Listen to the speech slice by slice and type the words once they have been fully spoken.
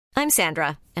I'm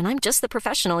Sandra, and I'm just the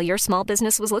professional your small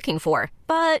business was looking for.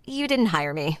 But you didn't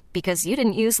hire me because you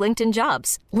didn't use LinkedIn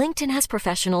Jobs. LinkedIn has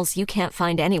professionals you can't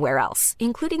find anywhere else,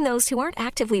 including those who aren't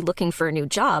actively looking for a new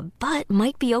job, but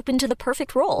might be open to the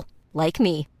perfect role, like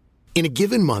me. In a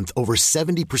given month, over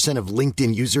 70% of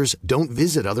LinkedIn users don't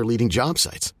visit other leading job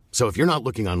sites. So if you're not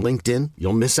looking on LinkedIn,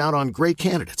 you'll miss out on great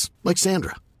candidates like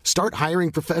Sandra. Start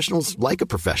hiring professionals like a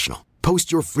professional.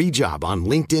 Post your free job on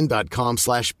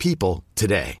linkedin.com/people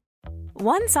today.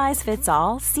 One size fits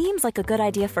all seems like a good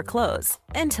idea for clothes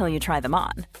until you try them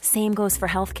on. Same goes for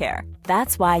healthcare.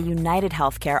 That's why United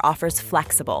Healthcare offers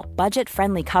flexible,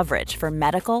 budget-friendly coverage for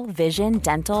medical, vision,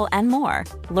 dental, and more.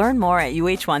 Learn more at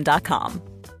uh1.com.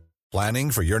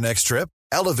 Planning for your next trip?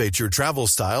 Elevate your travel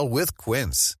style with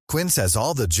Quince. Quince has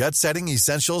all the jet-setting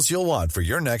essentials you'll want for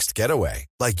your next getaway,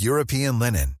 like European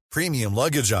linen, premium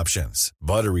luggage options,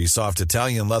 buttery soft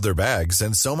Italian leather bags,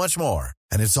 and so much more.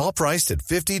 And it's all priced at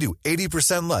 50 to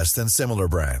 80% less than similar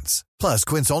brands. Plus,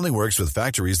 Quince only works with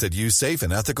factories that use safe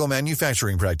and ethical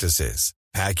manufacturing practices.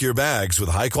 Pack your bags with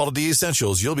high-quality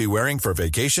essentials you'll be wearing for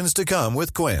vacations to come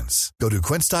with Quince. Go to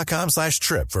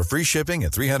quince.com/trip for free shipping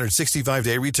and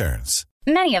 365-day returns.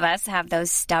 Many of us have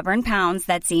those stubborn pounds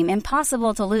that seem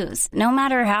impossible to lose, no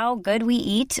matter how good we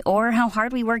eat or how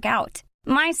hard we work out.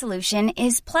 My solution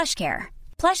is PlushCare.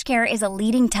 PlushCare is a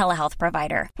leading telehealth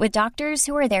provider with doctors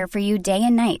who are there for you day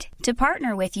and night to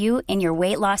partner with you in your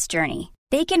weight loss journey.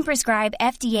 They can prescribe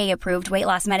FDA-approved weight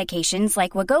loss medications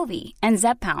like Wegovy and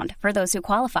Zepbound for those who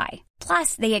qualify.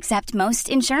 Plus, they accept most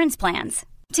insurance plans.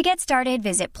 To get started,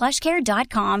 visit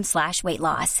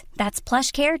plushcare.com/weightloss. That's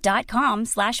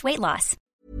plushcare.com/weightloss.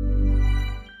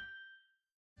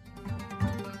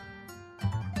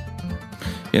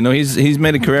 You know, he's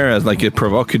made a career as like a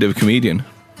provocative comedian.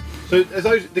 So,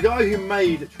 the guy who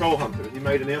made Troll Hunter, has he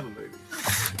made any other movies?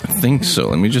 I think so.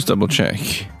 Let me just double check.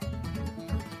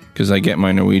 Because I get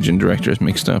my Norwegian directors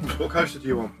mixed up. What coaster do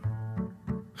you want?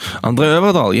 Andre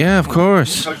Øvredal, yeah, of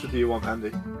course. What coaster do you want,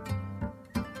 Andy?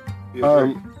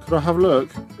 Could I have a look?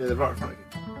 Yeah, they're right in front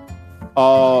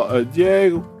of you.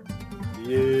 Diego. There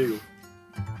you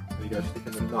go,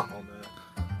 sticking the nut on there.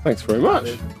 Thanks very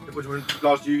much.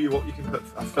 Lars, you can put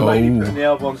Fellaini putting the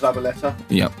elbow on Zabaleta.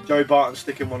 Yep. Joey Barton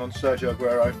sticking one on Sergio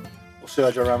Aguero or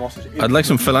Sergio Ramos. I'd like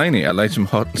some Fellaini. I'd like some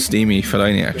hot, steamy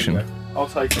Fellaini action. I'll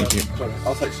take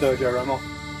Sergio Ramos.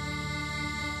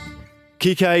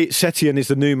 Quique Setien is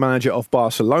the new manager of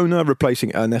Barcelona,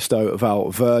 replacing Ernesto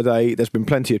Valverde. There's been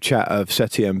plenty of chat of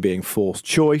Setien being fourth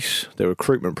choice. The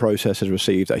recruitment process has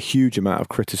received a huge amount of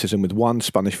criticism, with one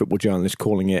Spanish football journalist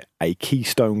calling it a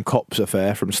Keystone Cops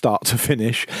affair from start to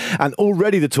finish. And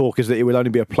already the talk is that it will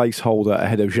only be a placeholder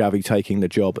ahead of Xavi taking the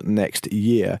job next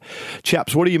year.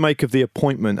 Chaps, what do you make of the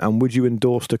appointment, and would you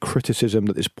endorse the criticism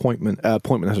that this appointment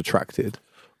has attracted?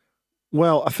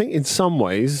 Well, I think in some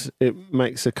ways it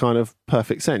makes a kind of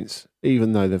perfect sense,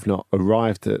 even though they've not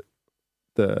arrived at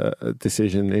the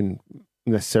decision in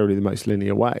necessarily the most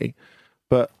linear way.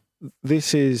 But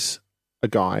this is a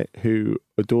guy who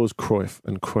adores Cruyff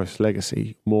and Cruyff's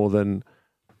legacy more than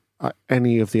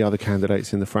any of the other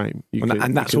candidates in the frame.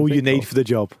 And that's all you need for the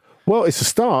job. Well, it's a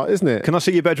start, isn't it? Can I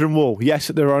see your bedroom wall? Yes,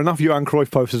 there are enough Johan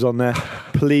Cruyff posters on there.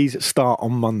 Please start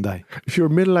on Monday. If you're a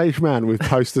middle-aged man with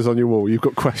posters on your wall, you've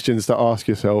got questions to ask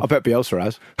yourself. I bet Bielsa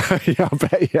has. Yeah, I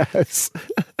bet he has.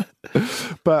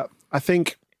 But I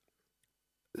think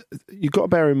you've got to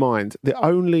bear in mind, the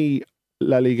only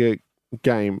La Liga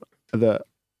game that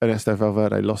Ernesto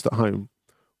Valverde lost at home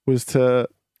was to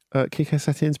Quique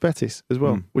Setien's Betis as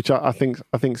well, which I think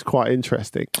is quite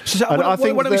interesting. So why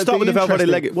don't we start with the Valverde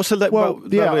legacy? What's the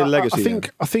Valverde legacy?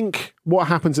 I think what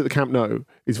happens at the Camp Nou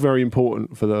is very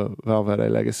important for the Valverde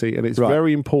legacy, and it's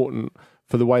very important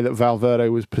for the way that Valverde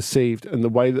was perceived and the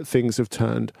way that things have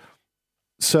turned,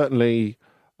 certainly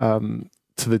to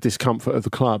the discomfort of the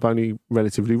club only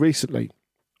relatively recently.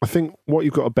 I think what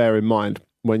you've got to bear in mind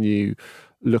when you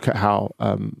look at how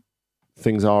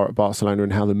things are at Barcelona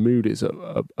and how the mood is at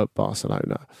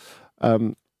Barcelona.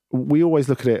 We always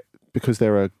look at it, because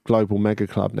they're a global mega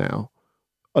club now,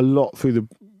 a lot through the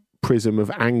prism of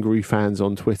angry fans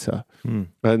on Twitter.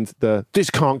 And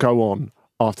this can't go on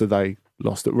after they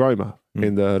lost at Roma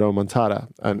in the Remontada,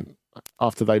 and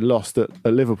after they lost at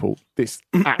Liverpool. This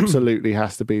absolutely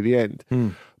has to be the end.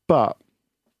 But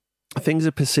things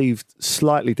are perceived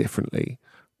slightly differently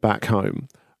back home.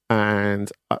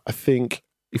 And I think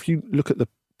if you look at the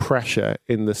pressure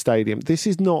in the stadium, this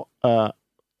is not a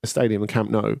stadium in Camp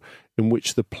Nou in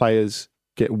which the players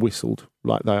get whistled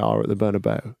like they are at the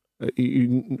Bernabeu.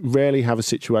 You rarely have a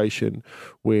situation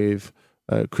with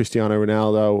Cristiano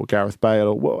Ronaldo or Gareth Bale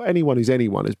or anyone who's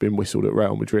anyone has been whistled at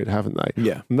Real Madrid, haven't they?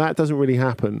 Yeah. And that doesn't really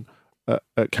happen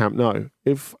at Camp Nou.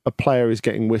 If a player is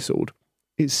getting whistled,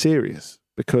 it's serious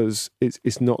because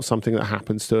it's not something that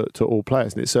happens to all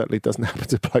players. And it certainly doesn't happen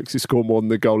to blokes who score more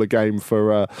than a goal a game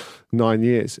for 9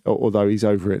 years, although he's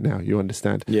over it now, you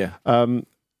understand. Yeah.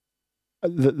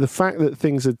 The fact that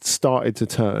things had started to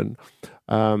turn,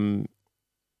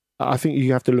 I think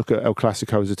you have to look at El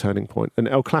Clasico as a turning point. And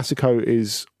El Clasico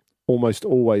is almost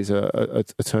always a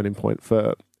turning point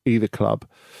for either club.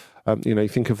 You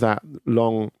think of that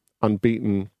long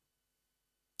unbeaten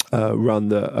run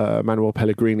that Manuel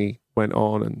Pellegrini went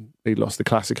on, and he lost the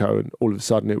Clasico, and all of a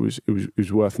sudden it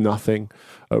was worth nothing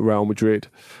at Real Madrid.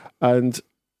 And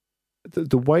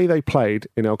the way they played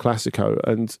in El Clasico,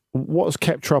 and what has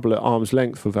kept trouble at arm's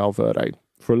length for Valverde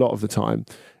for a lot of the time,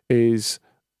 is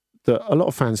that a lot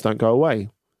of fans don't go away,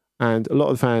 and a lot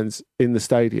of the fans in the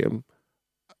stadium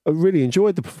really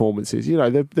enjoyed the performances.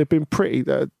 They've been pretty.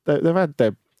 They've had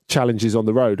their challenges on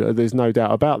the road. There's no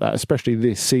doubt about that, especially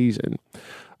this season,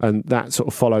 and that sort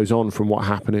of follows on from what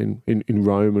happened in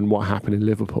Rome and what happened in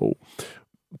Liverpool.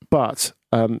 But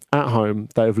at home,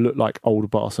 they have looked like old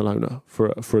Barcelona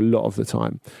for a lot of the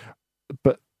time.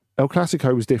 But El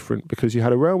Clasico was different because you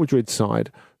had a Real Madrid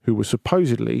side who was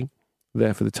supposedly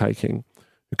there for the taking,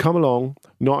 who come along,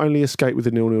 not only escape with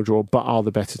a 0-0 draw, but are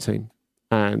the better team.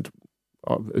 And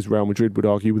as Real Madrid would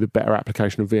argue, with a better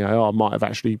application of VAR, might have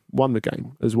actually won the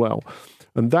game as well.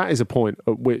 And that is a point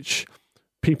at which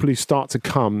people who start to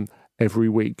come every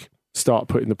week start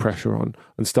putting the pressure on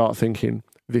and start thinking,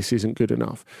 this isn't good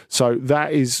enough. So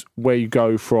that is where you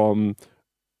go from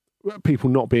people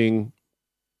not being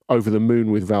over the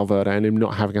moon with Valverde and him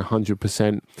not having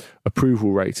 100%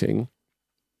 approval rating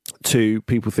to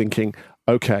people thinking,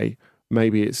 okay,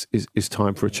 maybe it's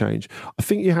time for a change. I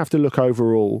think you have to look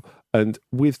overall, and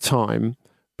with time,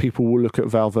 people will look at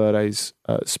Valverde's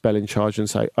spell in charge and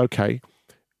say, okay,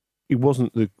 he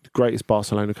wasn't the greatest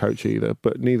Barcelona coach either,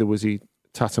 but neither was he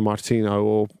Tata Martino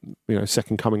or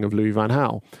second coming of Louis van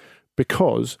Gaal,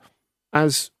 because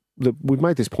we've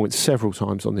made this point several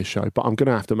times on this show, but I'm going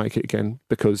to have to make it again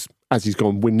because as he's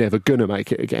gone, we're never going to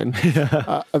make it again.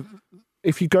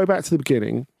 If you go back to the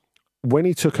beginning, when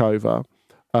he took over,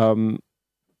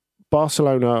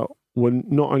 Barcelona were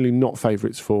not only not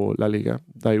favourites for La Liga,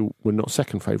 they were not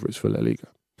second favourites for La Liga.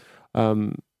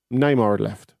 Neymar had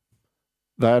left.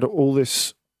 They had all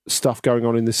this stuff going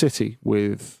on in the city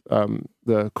with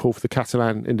the call for the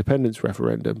Catalan independence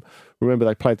referendum. Remember,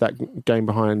 they played that game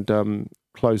behind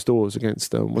closed doors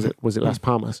against was it Las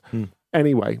Palmas?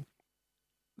 Anyway,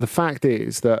 the fact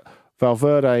is that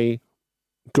Valverde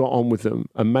got on with them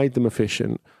and made them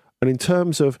efficient. And in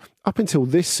terms of up until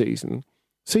this season,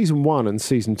 season 1 and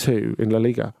season 2 in La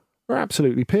Liga are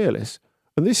absolutely peerless.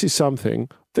 And this is something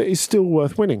that is still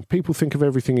worth winning. People think of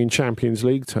everything in Champions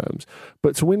League terms,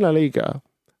 but to win La Liga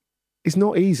is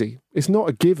not easy. It's not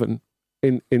a given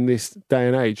in this day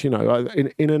and age.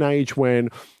 In an age when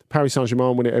Paris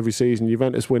Saint-Germain win it every season,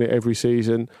 Juventus win it every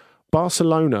season,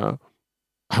 Barcelona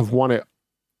have won it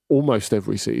almost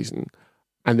every season.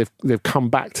 And they've come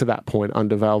back to that point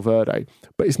under Valverde.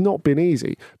 But it's not been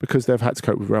easy because they've had to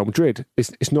cope with Real Madrid.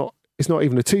 It's not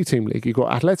even a two-team league. You've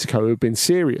got Atletico who have been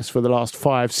serious for the last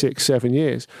 5, 6, 7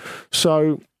 years.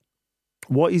 So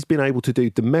what he's been able to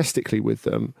do domestically with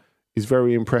them is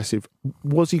very impressive.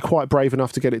 Was he quite brave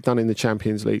enough to get it done in the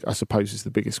Champions League? I suppose is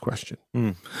the biggest question.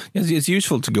 It's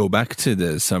useful to go back to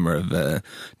the summer of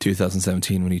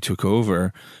 2017 when he took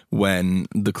over, when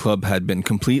the club had been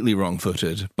completely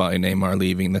wrong-footed by Neymar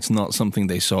leaving. That's not something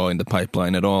they saw in the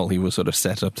pipeline at all. He was sort of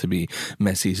set up to be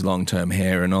Messi's long-term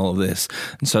heir and all of this.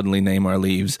 And suddenly Neymar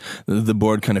leaves. The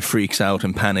board kind of freaks out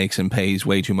and panics and pays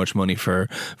way too much money for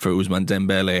Ousmane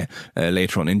Dembele.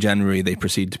 Later on in January, they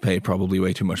proceed to pay probably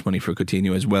way too much money for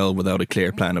Coutinho as well, without a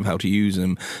clear plan of how to use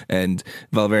him. And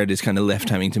Valverde is kind of left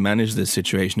having to manage this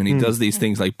situation, and he does these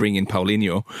things like bring in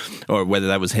Paulinho, or whether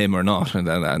that was him or not, and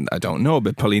I don't know,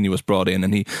 but Paulinho was brought in,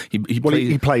 and he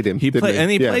played him. He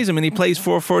plays him, and he plays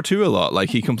 4-4-2 a lot.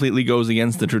 Like, he completely goes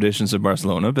against the traditions of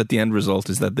Barcelona, but the end result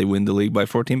is that they win the league by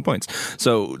 14 points.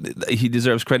 So he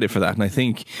deserves credit for that, and I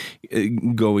think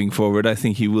going forward, I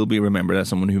think he will be remembered as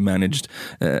someone who managed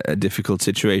a difficult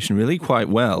situation really quite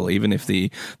well, even if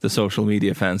the social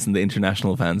media fans and the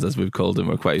international fans, as we've called them,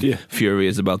 are quite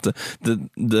furious about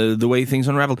the way things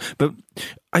unraveled. But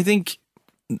I think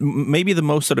maybe the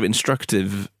most sort of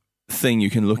instructive thing you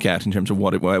can look at in terms of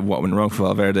what went wrong for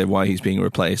Valverde, why he's being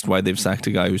replaced, why they've sacked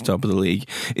a guy who's top of the league,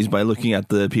 is by looking at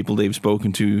the people they've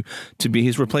spoken to be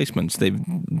his replacements.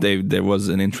 There was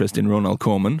an interest in Ronald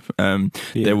Koeman.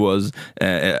 There was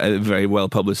a very well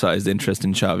publicised interest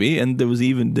in Xavi, and there's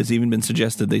even been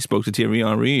suggested they spoke to Thierry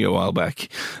Henry a while back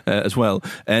as well.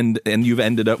 And you've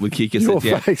ended up with Quique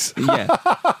Setien. Yeah,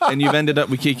 and you've ended up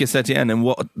with Quique Setien, and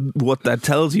what that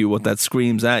tells you, what that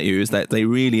screams at you, is that they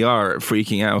really are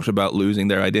freaking out about losing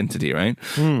their identity, right?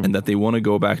 And that they want to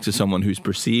go back to someone who's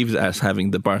perceived as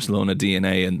having the Barcelona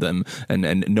DNA in them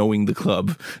and knowing the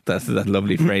club. That's that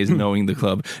lovely phrase, knowing the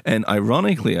club. And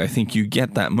ironically, I think you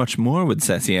get that much more with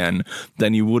Setien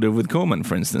than you would have with Koeman,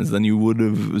 for instance, than you would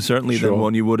have, certainly than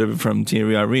one you would have from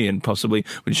Thierry Henry, and possibly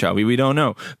with Xavi, we don't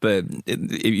know. But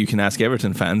you can ask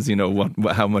Everton fans,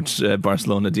 how much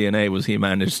Barcelona DNA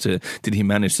did he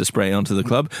manage to spray onto the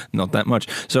club? Not that much.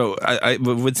 So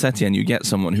with Setien, you get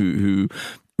someone who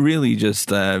really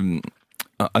just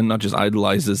not just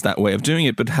idolizes that way of doing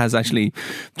it, but has actually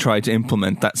tried to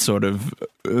implement that sort of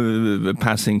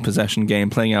passing possession game,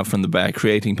 playing out from the back,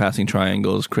 creating passing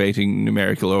triangles, creating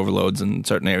numerical overloads in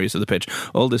certain areas of the pitch.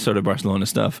 All this sort of Barcelona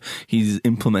stuff he's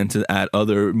implemented at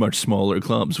other much smaller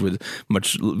clubs with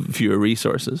much fewer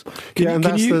resources.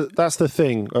 That's the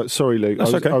thing. Sorry, Luke.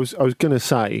 Okay. I was going to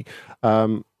say.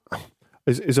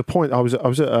 Is a point. I was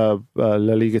at a La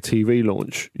Liga TV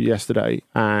launch yesterday,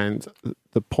 and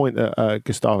the point that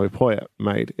Gustavo Poyet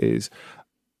made is,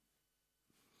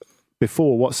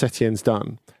 before what Setien's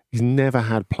done, he's never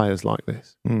had players like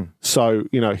this. So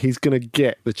he's going to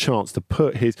get the chance to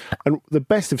put his, and the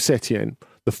best of Setien.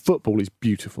 The football is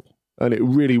beautiful. And it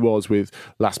really was with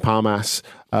Las Palmas.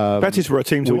 Betis were a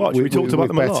team to watch. We talked about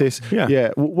them Betis. a lot. Yeah.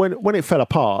 When it fell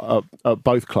apart at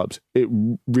both clubs, it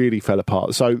really fell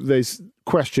apart. So there's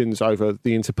questions over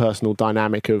the interpersonal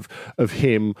dynamic of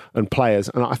him and players,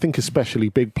 and I think especially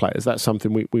big players. That's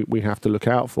something we have to look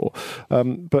out for.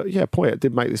 But yeah, Poyet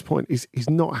did make this point. He's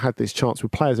not had this chance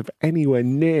with players of anywhere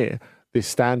near this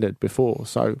standard before,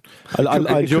 so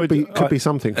it could be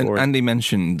something for him. Andy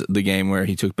mentioned the game where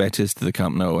he took Betis to the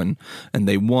Camp Nou and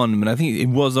they won, but I think it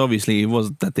was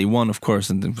that they won, of course,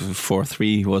 and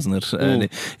 4-3, wasn't it? And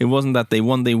it wasn't that they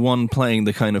won playing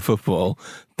the kind of football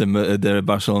the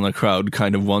Barcelona crowd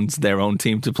kind of wants their own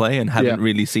team to play and haven't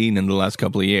really seen in the last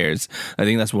couple of years. I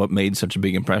think that's what made such a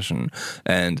big impression.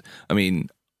 And I mean,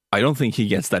 I don't think he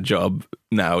gets that job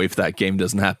now if that game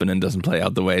doesn't happen and doesn't play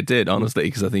out the way it did, honestly,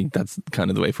 because I think that's kind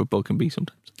of the way football can be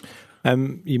sometimes.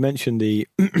 You mentioned the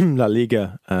La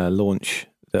Liga launch.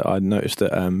 That I noticed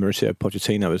that Mauricio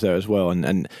Pochettino was there as well,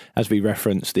 and as we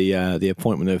referenced the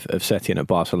appointment of Setien at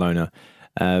Barcelona,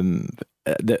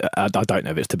 I don't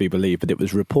know if it's to be believed, but it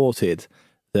was reported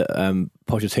that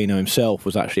Pochettino himself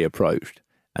was actually approached.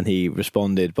 And he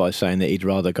responded by saying that he'd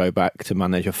rather go back to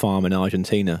manage a farm in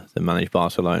Argentina than manage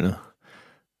Barcelona.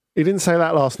 He didn't say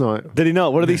that last night. Did he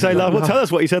not? What did he say last night? Well, tell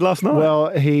us what he said last night. Well,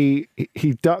 he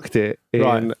ducked it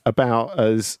in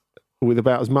with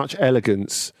about as much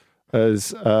elegance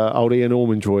as old Ian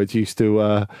Ormondroyd used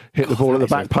to hit the ball at the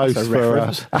back post for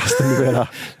Aston Villa.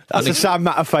 That's a Sam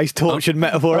Matterface tortured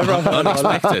metaphor.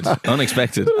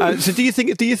 Unexpected. So do you think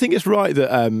it's right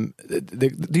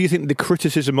that do you think the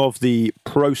criticism of the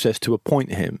process to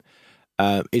appoint him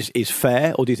is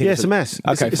fair, or do you think it's a mess?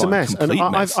 Okay, it's a mess, and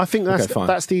mess. I think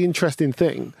that's the interesting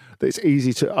thing that's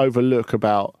easy to overlook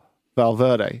about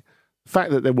Valverde. The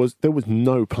fact that there was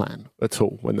no plan at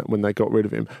all when they got rid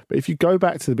of him. But if you go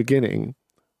back to the beginning,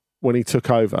 when he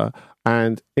took over,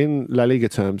 and in La Liga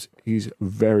terms, he's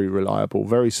very reliable,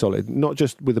 very solid. Not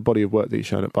just with the body of work that he's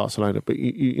shown at Barcelona, but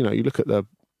you look at the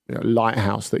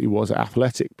lighthouse that he was at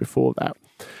Athletic before that.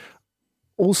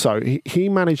 Also, he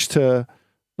managed to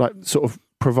sort of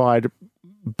provide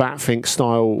Batfink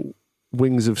style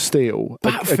wings of steel.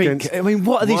 Batfink? I mean,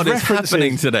 what are these references? What is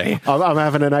happening today? I'm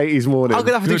having an 80s morning. I'm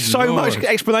going to have to do so much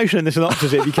explanation in this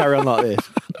synopsis if you carry on like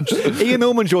this. Ian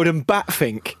Ormondroyd and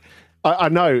Batfink. I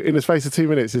know, in the space of 2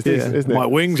 minutes, isn't it? My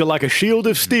wings are like a shield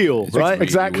of steel, right? Really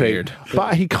exactly. Weird.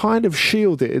 But he kind of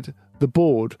shielded the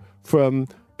board from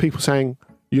people saying,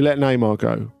 you let Neymar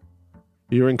go.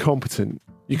 You're incompetent.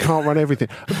 You can't run everything.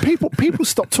 People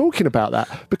stopped talking about that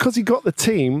because he got the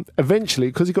team eventually.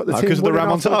 Because he got the team because of the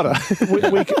remontada.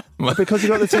 Because he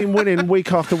got the team winning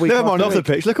week after week. Never mind off the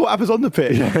pitch. Look at what happens on the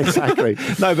pitch. Yeah, exactly.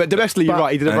 No, but domestically, you're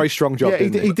right. He did a very strong job. Yeah,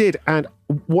 he did. And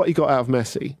what he got out of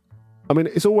Messi. I mean,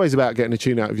 it's always about getting a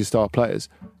tune out of your star players.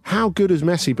 How good has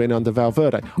Messi been under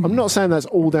Valverde? I'm not saying that's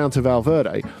all down to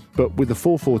Valverde, but with the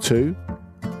 4-4-2,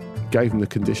 gave him the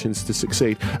conditions to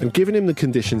succeed. And giving him the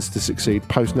conditions to succeed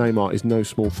post Neymar is no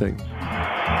small thing.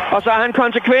 Og så er han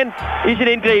konsekvent i sin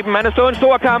indgriben. Han har stået en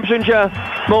stor kamp, synes jeg,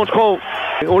 Mogens Krog.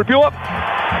 Ole Bjorp,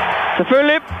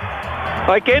 selvfølgelig.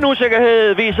 Og igen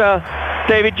usikkerhed viser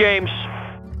David James.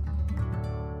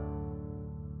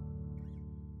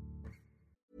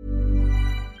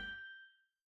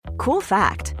 Cool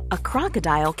fact, a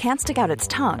crocodile can't stick out its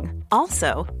tongue.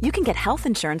 Also, you can get health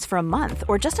insurance for a month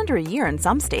or just under a year in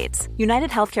some states.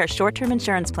 United Healthcare short-term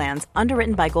insurance plans,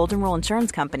 underwritten by Golden Rule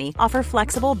Insurance Company, offer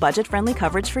flexible, budget-friendly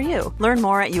coverage for you. Learn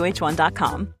more at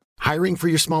uh1.com. Hiring for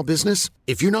your small business?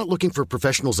 If you're not looking for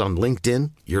professionals on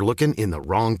LinkedIn, you're looking in the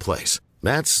wrong place.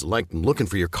 That's like looking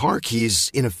for your car keys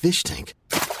in a fish tank.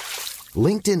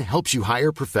 LinkedIn helps you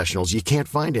hire professionals you can't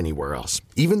find anywhere else,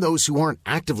 even those who aren't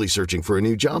actively searching for a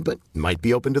new job but might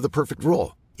be open to the perfect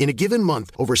role. In a given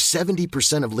month, over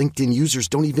 70% of LinkedIn users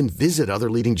don't even visit other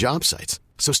leading job sites.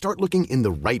 So start looking in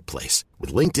the right place.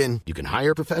 With LinkedIn, you can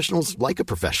hire professionals like a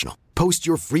professional. Post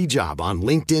your free job on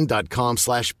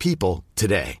linkedin.com/people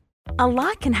today. A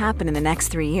lot can happen in the next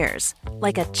 3 years.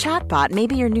 Like a chatbot may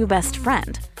be your new best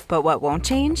friend. But what won't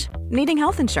change? Needing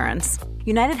health insurance.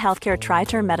 United Healthcare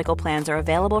Tri-Term Medical Plans are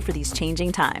available for these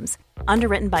changing times.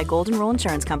 Underwritten by Golden Rule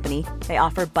Insurance Company, they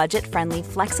offer budget-friendly,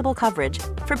 flexible coverage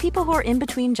for people who are in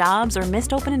between jobs or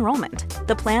missed open enrollment.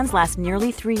 The plans last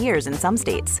nearly 3 years in some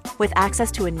states, with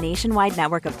access to a nationwide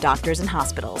network of doctors and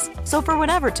hospitals. So for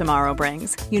whatever tomorrow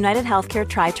brings, United Healthcare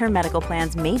Tri-Term Medical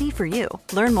Plans may be for you.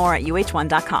 Learn more at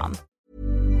uh1.com.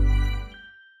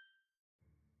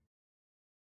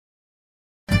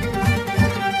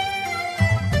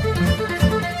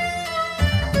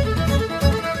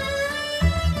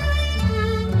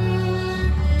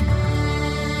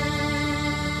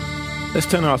 Let's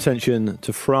turn our attention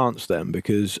to France then,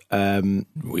 because Thank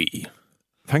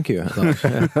you.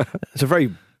 It's a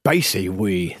very bassy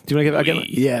we. Do you want to give it again?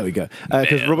 Yeah, we go.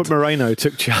 Because Robert Moreno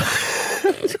took charge.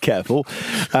 Careful.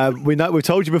 We've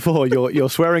told you before, your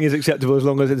swearing is acceptable as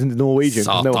long as it's in Norwegian.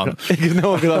 No one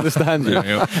can understand you.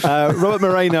 Robert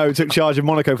Moreno took charge of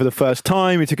Monaco for the first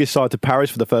time. He took his side to Paris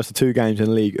for the first of 2 games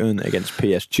in Ligue 1 against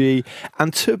PSG.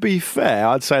 And to be fair,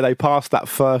 I'd say they passed that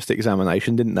first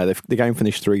examination, didn't they? The game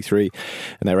finished 3-3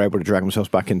 and they were able to drag themselves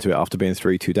back into it after being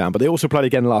 3-2 down. But they also played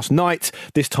again last night,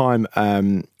 this time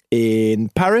in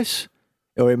Paris.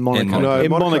 Or in Monaco. In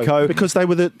Monaco. Because they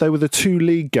were the 2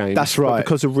 league games. That's right. But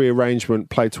because of rearrangement,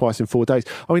 played twice in 4 days.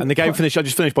 I mean, and the game finished, I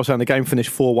just finished by saying the game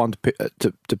finished 4-1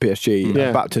 to PSG.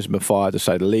 Yeah. Baptism of fire, to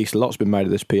say the least. A lot's been made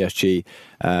of this PSG.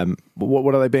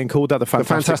 What are they being called? The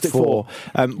Fantastic Four.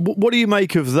 What do you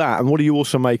make of that? And what do you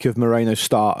also make of Moreno's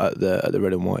start at the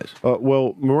Red and Whites?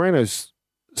 Well, Moreno's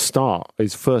start,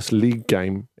 his first league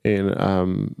game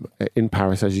in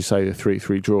Paris, as you say, the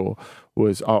 3-3 draw,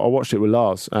 was I watched it with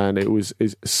Lars, and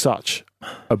is such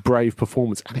a brave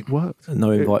performance, and it worked. No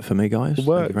invite for me, guys. It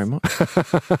worked. Thank you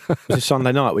very much. Was it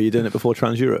Sunday night? Were you doing it before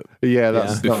Trans Europe? Yeah,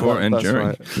 that's before and during.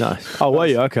 Right. Nice. Oh, were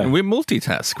you? Okay. And we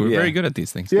multitask. We're very good at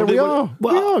these things. Yeah, we are.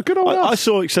 Good on us. I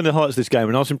saw extended highlights of this game,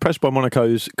 and I was impressed by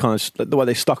Monaco's kind of the way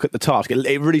they stuck at the task.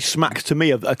 It really smacks to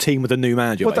me of a team with a new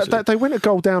manager. Well, they went a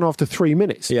goal down after 3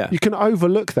 minutes. Yeah. You can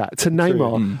overlook that to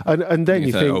Neymar, and then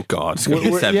you think, oh God, it's going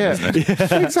to be 7, isn't it?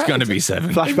 Yeah. It's going to be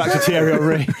 7. Flashback to Thierry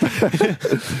Henry.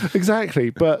 Exactly,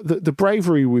 but the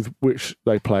bravery with which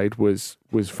they played was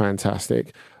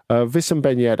fantastic. Wissam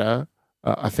Ben Yedder,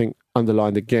 I think,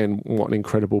 underlined again what an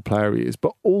incredible player he is.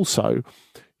 But also,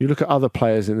 you look at other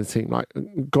players in the team, like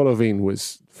Golovin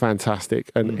was fantastic,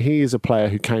 and he is a player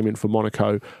who came in for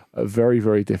Monaco at a very,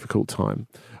 very difficult time.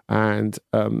 And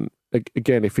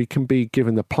again, if he can be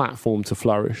given the platform to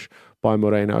flourish by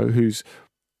Moreno, who's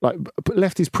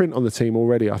left his print on the team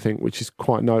already, I think, which is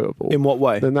quite notable. In what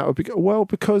way? Then that would be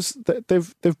because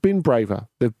they've been braver,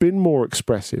 they've been more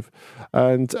expressive,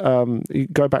 and you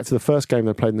go back to the first game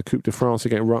they played in the Coupe de France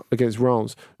against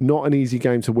Reims. Not an easy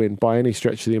game to win by any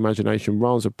stretch of the imagination.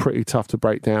 Reims are pretty tough to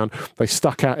break down. They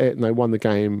stuck at it and they won the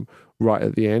game right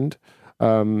at the end.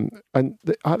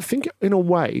 I think in a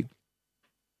way,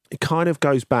 it kind of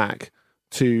goes back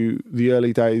to the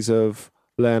early days of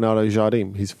Leonardo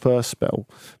Jardim, his first spell,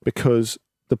 because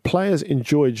the players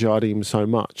enjoyed Jardim so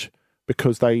much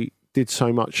because they did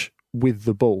so much with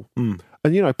the ball. And,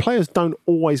 players don't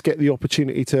always get the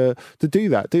opportunity to do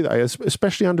that, do they?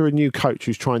 Especially under a new coach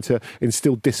who's trying to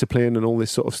instill discipline and all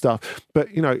this sort of stuff. But,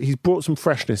 he's brought some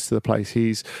freshness to the place.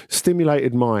 He's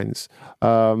stimulated minds.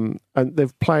 And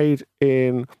they've played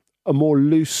in a more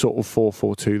loose sort of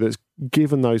 4-4-2 that's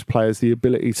given those players the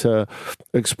ability to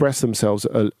express themselves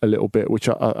a little bit, which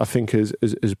I think has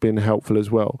been helpful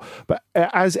as well. But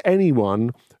as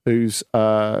anyone who's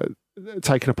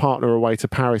taken a partner away to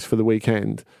Paris for the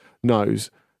weekend knows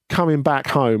coming back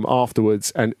home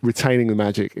afterwards and retaining the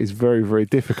magic is very, very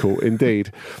difficult indeed.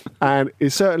 And it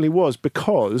certainly was,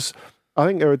 because I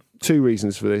think there are two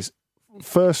reasons for this.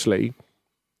 Firstly,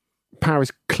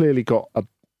 Paris clearly got a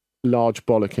large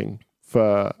bollocking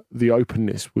for the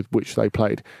openness with which they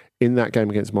played in that game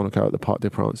against Monaco at the Parc des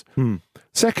Princes.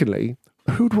 Secondly,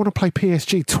 who'd want to play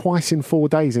PSG twice in 4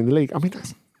 days in the league? I mean,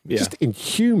 that's just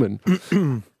inhuman.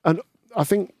 And I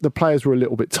think the players were a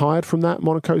little bit tired from that,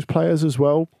 Monaco's players as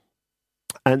well.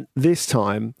 And this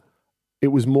time, it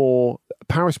was more,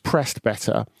 Paris pressed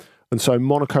better, and so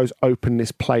Monaco's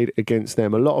openness played against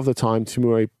them. A lot of the time,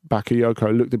 Timur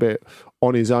Bakayoko looked a bit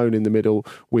on his own in the middle,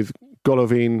 with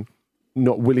Golovin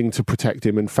not willing to protect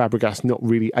him and Fabregas not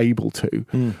really able to.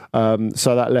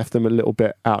 So that left them a little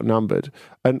bit outnumbered.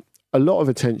 And a lot of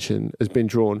attention has been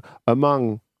drawn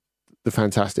among the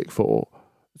Fantastic Four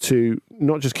to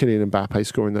not just Kylian Mbappe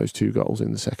scoring those 2 goals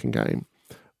in the second game,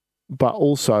 but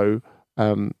also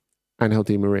Angel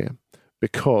Di Maria,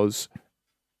 because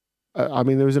I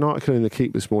mean, there was an article in the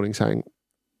Keep this morning saying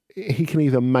he can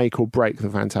either make or break the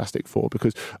Fantastic Four,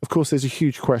 because of course there's a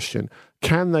huge question: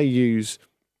 can they use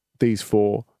these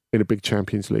 4 in a big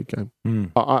Champions League game?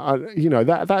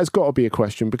 That has got to be a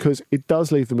question, because it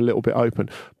does leave them a little bit open.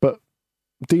 But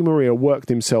Di Maria worked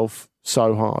himself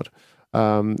so hard.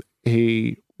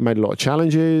 He made a lot of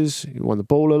challenges. He won the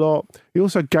ball a lot. He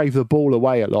also gave the ball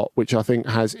away a lot, which I think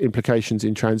has implications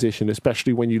in transition,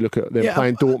 especially when you look at them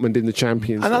playing Dortmund in the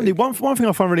Champions League. Andy, one thing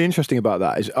I find really interesting about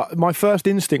that is my first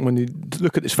instinct when you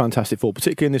look at this Fantastic Four,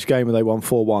 particularly in this game where they won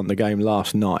 4-1, the game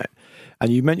last night,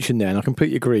 and you mentioned there, and I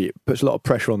completely agree, it puts a lot of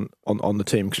pressure on the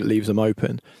team because it leaves them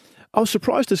open. I was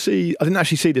surprised to see, I didn't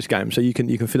actually see this game, so you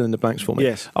can fill in the blanks for me.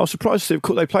 Yes. I was surprised to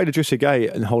see, they played Idrissa Gueye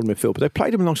in holding midfield, but they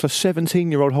played him alongside a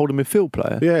 17-year-old holding midfield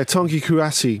player. Yeah, Tanguy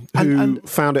Kouassi, who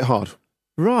found it hard.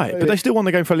 Right, but they still won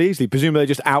the game fairly easily. Presumably they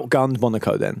just outgunned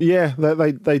Monaco then. Yeah,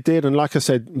 they did, and like I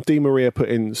said, Di Maria put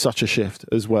in such a shift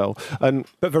as well. But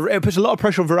it puts a lot of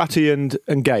pressure on Verratti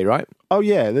and Gueye, right? Oh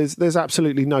yeah, there's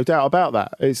absolutely no doubt about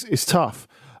that. It's tough,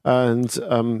 and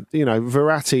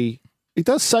Verratti, he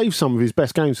does save some of his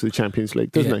best games for the Champions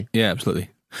League, doesn't he? Yeah, absolutely.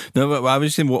 No, but I was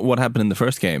just saying what happened in the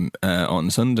first game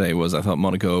on Sunday was I thought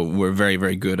Monaco were very,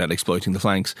 very good at exploiting the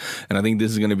flanks, and I think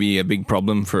this is going to be a big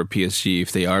problem for PSG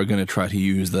if they are going to try to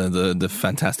use the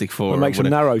Fantastic Four. It makes them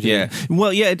narrow.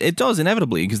 Well, it does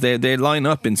inevitably, because they line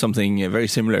up in something very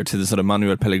similar to the sort of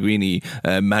Manuel Pellegrini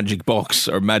magic box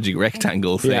or magic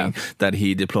rectangle thing that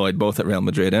he deployed both at Real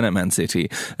Madrid and at Man City,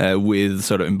 with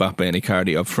sort of Mbappe and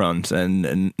Icardi up front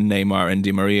and Neymar and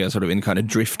Di Maria sort of in kind of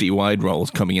drifty wide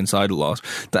roles coming inside a lot.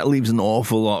 That leaves an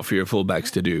awful lot for your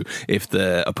fullbacks to do if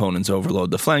the opponents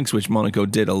overload the flanks, which Monaco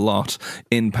did a lot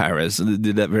in Paris. They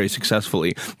did that very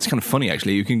successfully. It's kind of funny,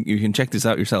 actually. You can check this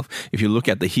out yourself. If you look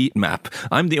at the heat map,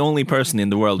 I'm the only person in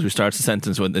the world who starts a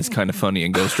sentence with "it's kind of funny"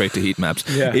 and goes straight to heat maps.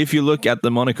 If you look at the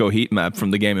Monaco heat map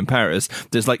from the game in Paris,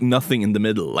 there's like nothing in the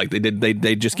middle. Like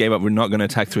they just gave up. We're not going to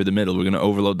attack through the middle. We're going to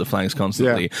overload the flanks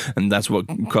constantly, and that's what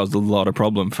caused a lot of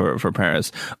problem for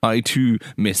Paris. I too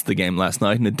missed the game last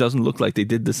night, and it doesn't look like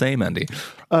they did the same, Andy.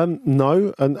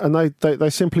 No, and they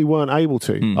simply weren't able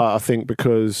to. I think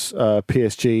because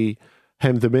PSG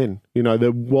hemmed them in.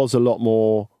 There was a lot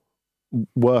more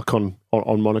work on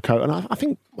Monaco, and I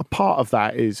think a part of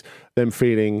that is them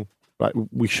feeling like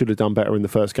we should have done better in the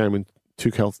first game, and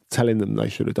Tuchel telling them they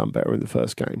should have done better in the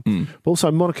first game. But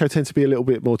also Monaco tend to be a little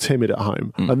bit more timid at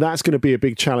home, and that's going to be a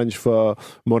big challenge for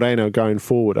Moreno going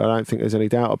forward. I don't think there's any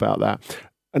doubt about that.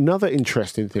 Another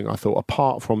interesting thing I thought,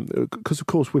 apart from, because of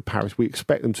course with Paris we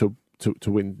expect them to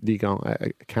win Ligue 1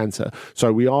 at Canter,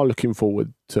 so we are looking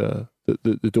forward to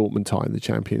the Dortmund tie in the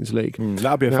Champions League.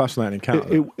 That'll be a fascinating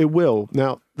encounter. It will.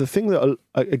 Now, the thing that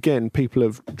again people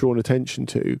have drawn attention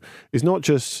to is not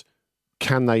just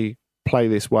can they play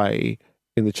this way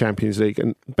in the Champions League,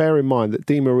 and bear in mind that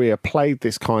Di Maria played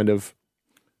this kind of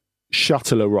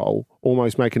shuttler role,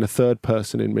 almost making a third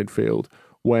person in midfield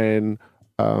when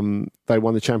they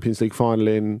won the Champions League final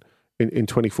in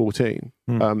 2014.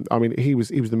 I mean, he was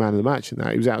the man of the match in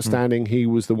that. He was outstanding. He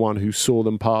was the one who saw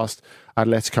them past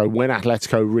Atletico when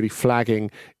Atletico really flagging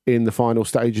in the final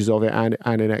stages of it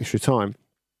and in extra time.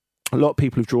 A lot of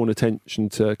people have drawn attention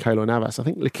to Keylor Navas. I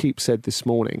think L'Équipe said this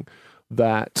morning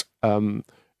that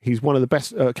he's one of the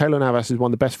best. Keylor Navas is one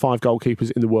of the best 5 goalkeepers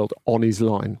in the world on his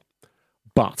line,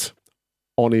 but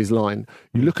on his line.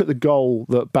 You look at the goal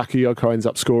that Bakayoko ends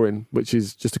up scoring, which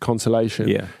is just a consolation.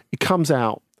 It comes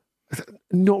out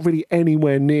not really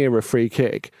anywhere near a free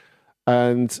kick.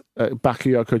 and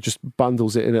Bakayoko just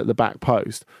bundles it in at the back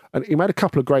post. And he made a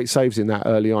couple of great saves in that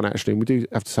early on, actually. And we do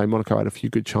have to say Monaco had a few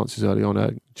good chances early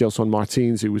on. Gelson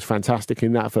Martins, who was fantastic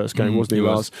in that first game, wasn't he,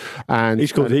 Lars? And he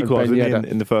scored the equaliser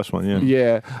in the first one,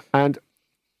 Yeah, and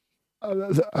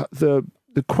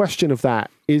the question of that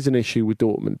is an issue with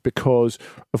Dortmund because,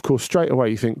 of course, straight away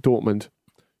you think Dortmund,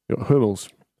 Hummels,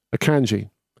 Akanji,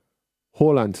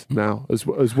 Haaland now as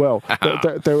well.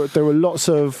 There were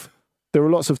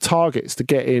lots of targets to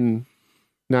get in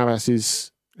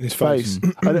Navas's face.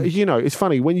 And, it's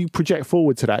funny when you project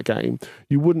forward to that game,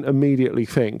 you wouldn't immediately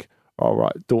think, all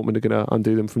right, Dortmund are going to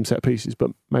undo them from set pieces,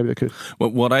 but maybe they could. Well,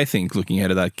 what I think, looking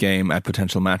ahead of that game at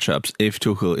potential matchups, if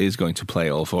Tuchel is going to play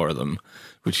all four of them,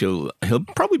 which he'll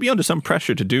probably be under some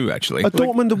pressure to do, actually. Are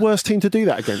Dortmund the worst team to do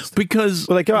that against? Because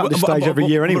they go out this stage every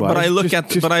year anyway. But I look at,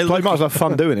 might as well have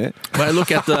fun doing it. But I look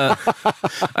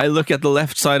at the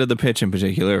left side of the pitch in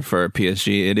particular for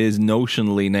PSG. It is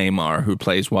notionally Neymar who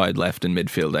plays wide left in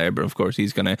midfield there, but of course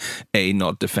he's going to A,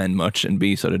 not defend much, and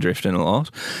B, sort of drift in a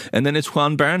lot. And then it's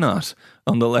Juan Bernat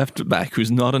on the left back,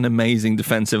 who's not an amazing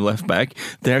defensive left back.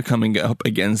 They're coming up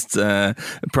against they'll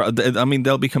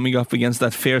be coming up against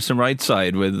that fearsome right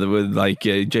side with like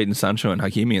Jadon Sancho and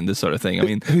Hakimi and this sort of thing. I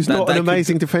mean, who's not an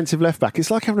amazing defensive left back.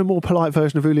 It's like having a more polite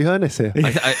version of Uli Hoeneß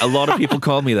here. A lot of people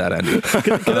call me that, Andrew.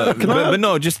 But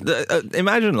no, just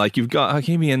imagine like you've got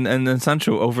Hakimi and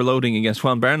Sancho overloading against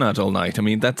Juan Bernat all night. I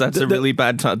mean, that's a really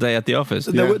bad day at the office.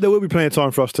 There will be plenty of time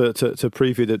for us to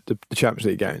preview the Champions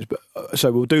League games, but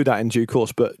so we'll do that in due course.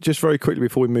 But just very quickly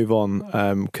before we move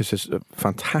on, because there's a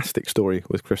fantastic story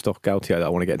with Christophe Galtier that I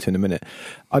want to get to in a minute.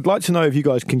 I'd like to know if you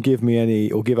guys can give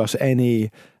us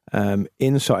any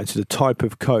insight into the type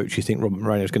of coach you think Robert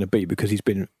Moreno is going to be, because he's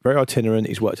been very itinerant.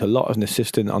 He's worked a lot as an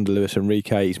assistant under Luis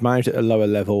Enrique. He's managed at a lower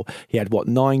level. He had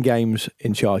 9 games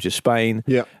in charge of Spain.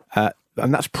 Yeah.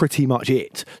 And that's pretty much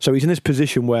it. So he's in this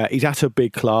position where he's at a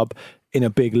big club in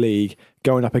a big league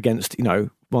going up against,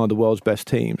 one of the world's best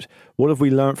teams. What have we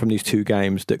learned from these 2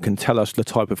 games that can tell us the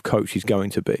type of coach he's going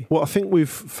to be? Well, I think we've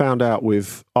found out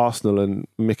with Arsenal and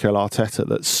Mikel Arteta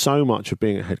that so much of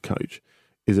being a head coach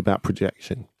is about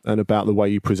projection and about the way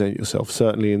you present yourself,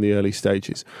 certainly in the early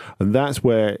stages. And that's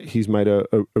where he's made a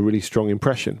really strong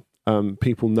impression.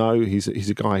 People know he's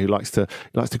a guy who likes to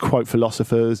quote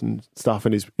philosophers and stuff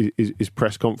in his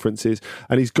press conferences,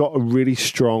 and he's got a really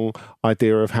strong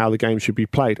idea of how the game should be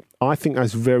played. I think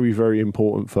that's very, very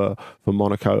important for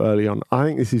Monaco early on. I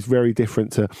think this is very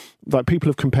different to, like, people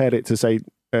have compared it to, say,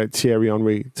 Thierry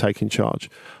Henry taking charge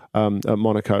at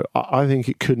Monaco. I think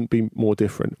it couldn't be more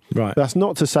different. Right. That's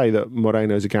not to say that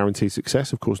Moreno is a guaranteed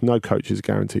success. Of course, no coach is a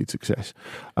guaranteed success,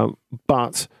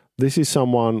 but this is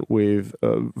someone with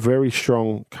a very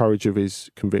strong courage of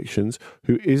his convictions,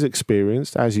 who is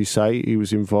experienced. As you say, he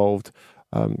was involved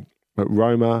at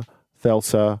Roma,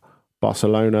 Celta,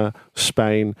 Barcelona,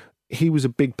 Spain. He was a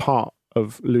big part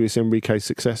of Luis Enrique's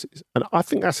successes. And I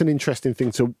think that's an interesting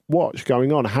thing to watch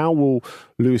going on. How will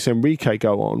Luis Enrique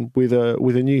go on with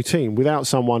a new team without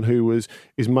someone who was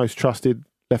his most trusted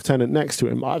lieutenant next to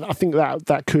him? I think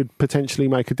that could potentially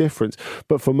make a difference.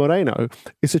 But for Moreno,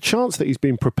 it's a chance that he's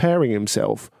been preparing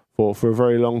himself for a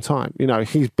very long time.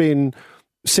 He's been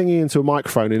singing into a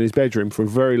microphone in his bedroom for a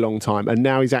very long time, and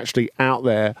now he's actually out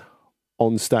there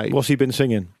on stage. What's he been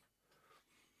singing?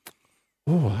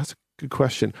 Oh, that's a good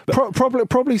question.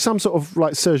 Probably some sort of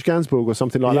like Serge Gainsbourg or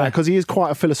something like that, because he is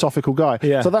quite a philosophical guy.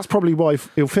 Yeah. So that's probably why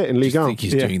he'll fit in Ligue 1. I think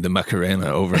he's doing the Macarena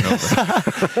over and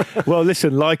over. Well,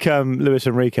 listen, like Luis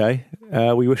Enrique,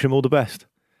 we wish him all the best.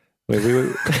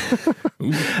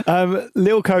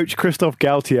 Lille coach Christophe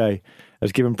Galtier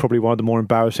has given probably one of the more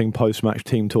embarrassing post-match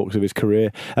team talks of his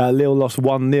career. Lille lost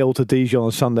 1-0 to Dijon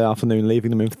on Sunday afternoon, leaving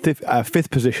them in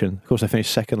fifth position. Of course, they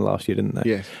finished second last year, didn't they?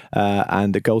 Yes.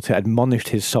 And Galtier admonished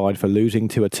his side for losing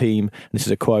to a team, and this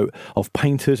is a quote, of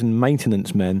painters and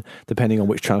maintenance men, depending on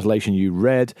which translation you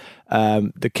read.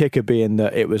 The kicker being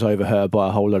that it was overheard by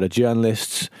a whole lot of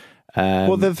journalists.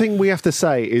 Well, the thing we have to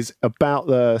say is about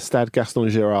the Stade Gaston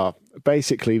Girard.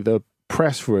 Basically, the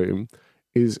press room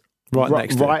is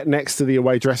right next to the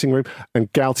away dressing room,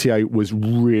 and Galtier was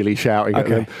really shouting at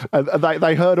them. And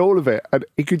they heard all of it, and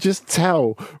he could just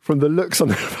tell from the looks on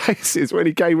their faces when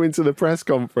he came into the press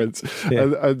conference. Yeah.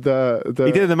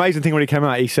 He did an amazing thing when he came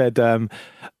out. He said,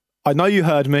 I know you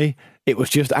heard me, it was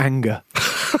just anger.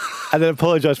 and then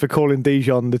apologised for calling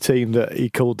Dijon the team that he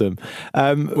called them.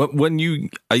 When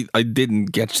I didn't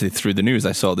get through the news.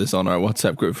 I saw this on our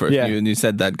WhatsApp group first. Yeah. And you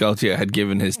said that Galtier had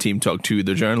given his team talk to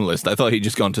the journalist. I thought he'd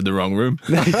just gone to the wrong room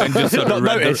and just sort of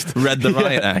read the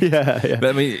riot act. Yeah. But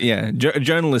I mean,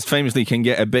 journalists famously can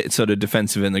get a bit sort of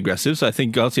defensive and aggressive. So I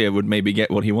think Galtier would maybe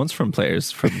get what he wants from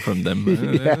players from them.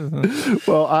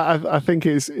 Well, I think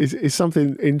it's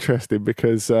something interesting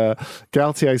because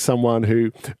Galtier is someone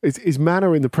who his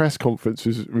manner in the press conference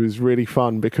was really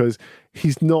fun because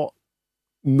he's not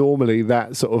normally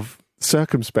that sort of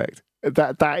circumspect.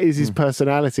 That is his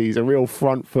personality. He's a real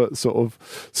front foot sort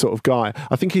of guy.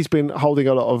 I think he's been holding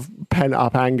a lot of pent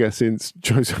up anger since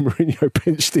Jose Mourinho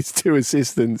benched his 2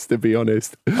 assistants. To be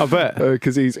honest, I bet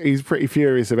because he's pretty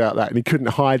furious about that, and he couldn't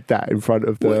hide that in front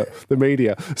of the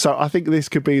media. So I think this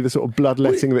could be the sort of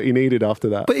bloodletting that he needed after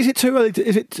that. But is it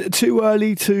too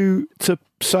early to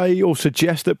say or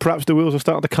suggest that perhaps the wheels are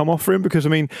starting to come off for him? Because I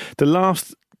mean, the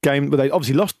last game, but they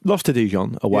obviously lost to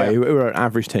Dijon away, who were an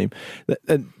average team.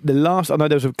 The last, I know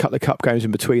there was a couple of cup games in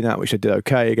between that, which they did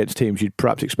okay against teams you'd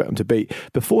perhaps expect them to beat.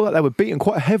 Before that, they were beaten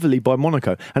quite heavily by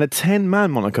Monaco, and a 10-man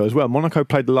Monaco as well. Monaco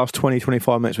played the last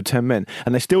 20-25 minutes with 10 men,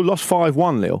 and they still lost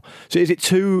 5-1, Lille. So is it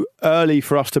too early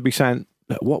for us to be saying,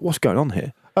 what's going on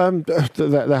here?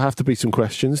 There have to be some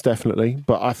questions, definitely.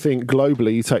 But I think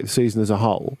globally, you take the season as a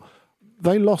whole,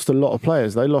 they lost a lot of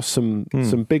players. They lost some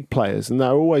big players, and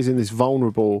they're always in this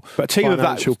vulnerable but a team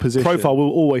financial of that position. Profile will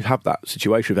always have that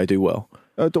situation if they do well.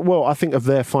 Well, I think of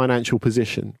their financial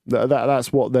position.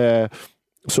 That's what they're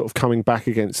sort of coming back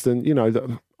against. And,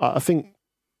 I think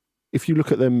if you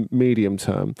look at them medium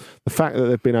term, the fact that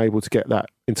they've been able to get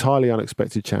that entirely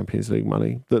unexpected Champions League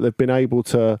money, that they've been able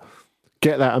to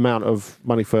get that amount of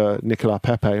money for Nicolas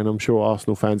Pepe, and I'm sure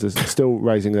Arsenal fans are still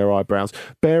raising their eyebrows.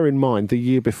 Bear in mind, the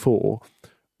year before,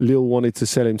 Lille wanted to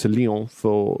sell him to Lyon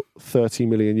for 30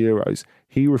 million euros.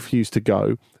 He refused to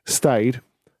go, stayed,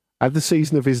 had the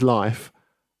season of his life,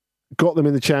 got them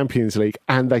in the Champions League,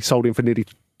 and they sold him for nearly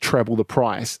treble the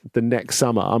price the next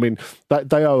summer. I mean,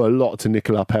 they owe a lot to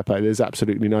Nicolas Pepe. There's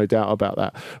absolutely no doubt about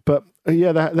that. But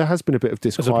yeah, there has been a bit of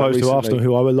disquiet as opposed recently. to Arsenal,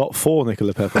 who owe a lot for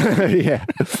Nicolas Pepe. Yeah,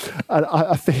 and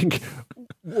I think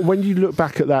when you look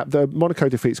back at that, the Monaco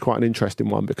defeat's quite an interesting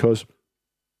one because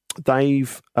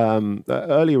they've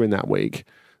earlier in that week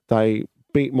they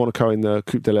beat Monaco in the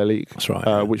Coupe de la Ligue. That's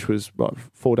right, which was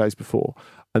 4 days before,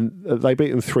 and they beat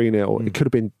them 3-0. It could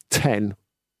have been 10.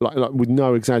 Like with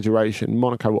no exaggeration,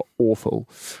 Monaco were awful,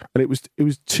 and it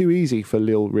was too easy for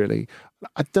Lille. Really,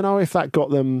 I don't know if that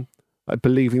got them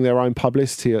believing their own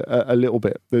publicity a little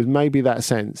bit. There's maybe that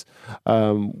sense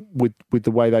with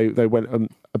the way they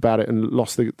went about it and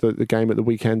lost the game at the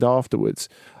weekend afterwards.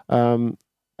 And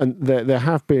there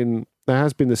has been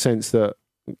the sense that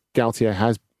Galtier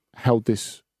has held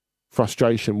this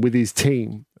frustration with his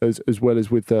team as well as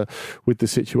with the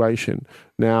situation.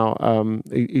 Now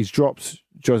he's dropped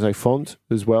Jose Font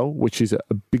as well, which is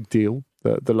a big deal.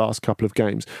 The last couple of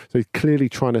games, so he's clearly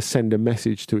trying to send a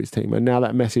message to his team, and now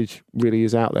that message really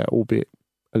is out there, albeit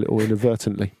a little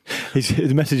inadvertently.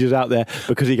 His message is out there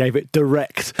because he gave it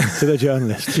direct to the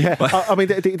journalist. Yeah, I mean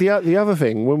the other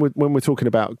thing when we're talking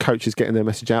about coaches getting their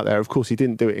message out there, of course he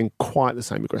didn't do it in quite the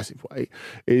same aggressive way.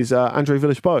 Is Andre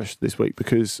Villas-Boas this week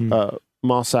because.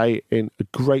 Marseille in a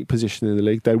great position in the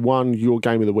league. They won your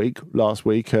game of the week last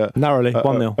week. Narrowly,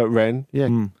 1-0. At Rennes.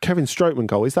 Yeah, Kevin Strootman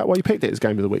goal. Is that why you picked it as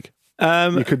game of the week?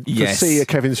 You could see a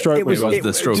Kevin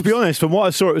Strootman. To be honest, from what I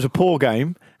saw, it was a poor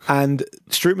game. And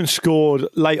Strootman scored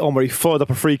late on where he followed up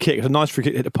a free kick. It was a nice free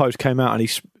kick, hit the post, came out, and he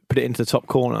put it into the top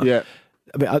corner. Yeah.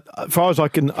 I mean, as far as I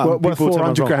can... worth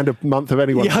 400 grand a month of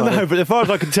anyone. Yeah, I know, but as far as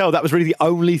I can tell, that was really the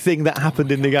only thing that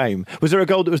happened in the game. Was there a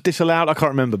goal that was disallowed? I can't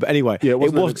remember. But anyway, yeah, it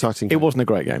wasn't an exciting game. It wasn't a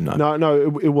great game, no.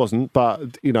 No, it wasn't.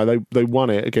 But, they won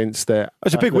it against their...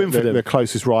 It's a big win for them. Their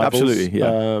closest rivals. Absolutely,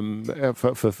 yeah.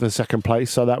 For second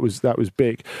place. So that was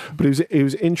big. But it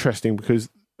was interesting because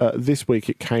this week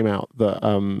it came out that...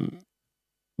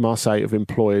 Marseille have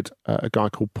employed a guy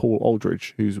called Paul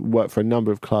Aldridge, who's worked for a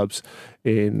number of clubs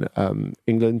in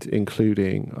England,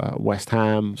 including West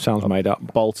Ham. Sounds made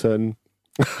up. Bolton.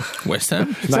 West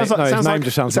Ham? His name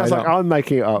just sounds made like up. I'm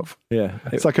making it up. Yeah.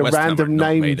 It's like a West random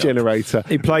name generator.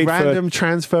 He played random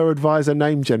transfer advisor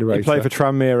name generator. He played for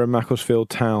Tranmere and Macclesfield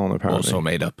Town, apparently. Also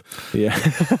made up. Yeah.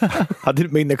 I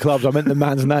didn't mean the clubs, I meant the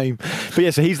man's name. But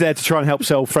yeah, so he's there to try and help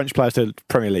sell French players to the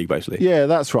Premier League, basically. Yeah,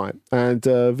 that's right. And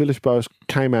Villas-Boas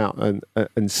came out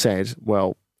and said,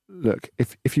 well, look,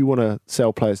 if you want to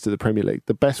sell players to the Premier League,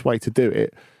 the best way to do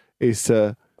it is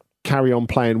to carry on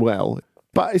playing well.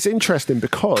 But it's interesting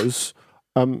because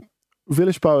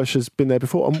Villas-Boas has been there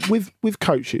before, and with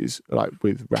coaches like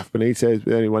with Rafa Benitez,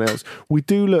 with anyone else, we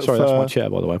do look. Sorry, for, that's my chair,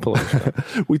 by the way.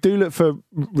 Apologies. We do look for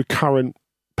recurrent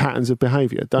patterns of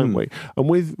behaviour, don't we? And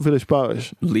with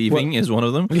Villas-Boas, leaving is one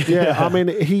of them. Yeah, I mean,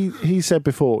 he said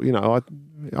before,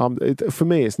 for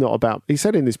me, it's not about. He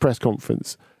said in this press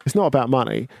conference, it's not about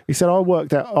money. He said, I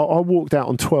walked out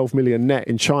on 12 million net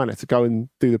in China to go and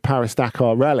do the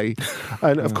Paris-Dakar rally.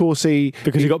 And of course he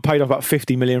got paid off about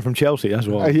 50 million from Chelsea as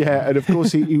well. Yeah, and of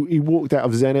course he walked out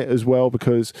of Zenit as well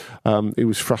because he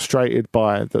was frustrated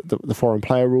by the foreign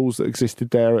player rules that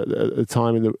existed there at the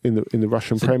time in the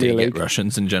Russian Premier League.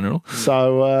 Russians in general.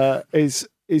 So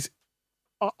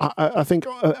I think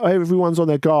everyone's on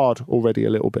their guard already a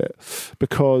little bit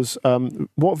because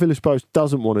what Villas-Boas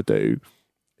doesn't want to do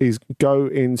is go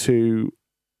into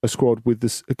a squad with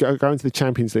this, go into the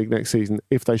Champions League next season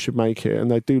if they should make it, and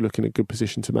they do look in a good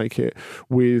position to make it,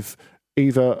 with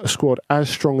either a squad as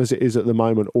strong as it is at the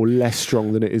moment or less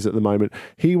strong than it is at the moment.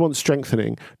 He wants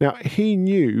strengthening. Now, he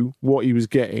knew what he was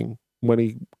getting when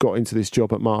he got into this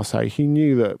job at Marseille. He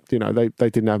knew that they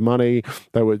didn't have money.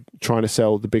 They were trying to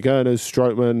sell the big earners,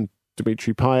 Strootman,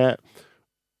 Dimitri Payet.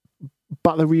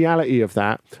 But the reality of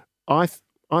that, I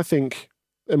think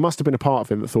there must have been a part of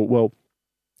him that thought, well,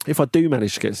 if I do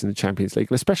manage to get us in the Champions League,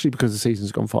 and especially because the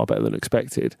season's gone far better than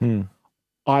expected,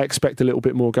 I expect a little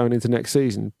bit more going into next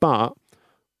season. But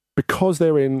because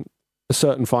they're in a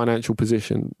certain financial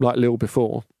position, like Lille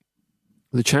before,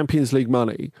 the Champions League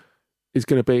money is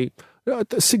going to be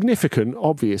significant,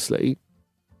 obviously,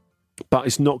 but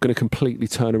it's not going to completely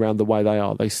turn around the way they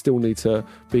are. They still need to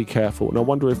be careful. And I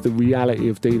wonder if the reality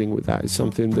of dealing with that is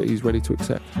something that he's ready to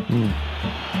accept.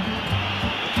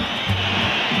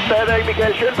 Stadigvæk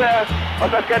Michael Schönberg, og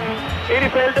så skal den ind i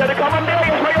feltet, og det kommer der,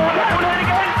 Jesper Jonas er ude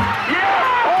igen. Ja,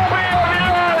 OB er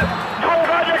videre. Tror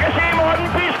godt, jeg kan se Morten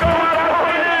Bisgaard har der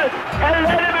spillet.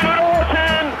 Halvandet minut over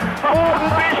tiden fra Morten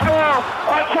Bisgaard,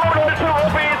 og 2-0 til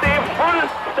OB. Det er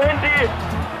fuldstændig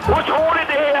utroligt,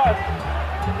 det her.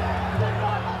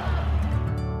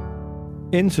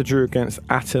 Inter drew against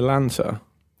Atalanta.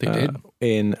 They did.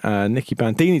 In Nicky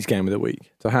Bandini's game of the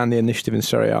week to hand the initiative in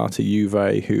Serie A to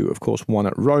Juve, who of course won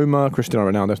at Roma.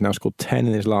 Cristiano Ronaldo's now scored 10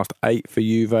 in his last 8 for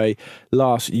Juve.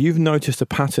 Lars, you've noticed a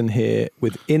pattern here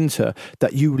with Inter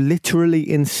that you literally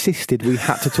insisted we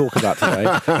had to talk about today.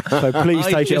 So please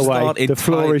take it away. The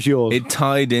floor is yours. It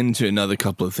tied into another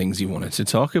couple of things you wanted to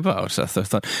talk about. I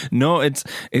thought, no, it's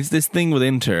this thing with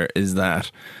Inter is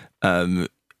that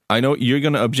I know you're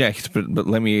going to object, but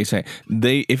let me say,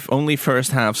 if only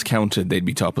first halves counted, they'd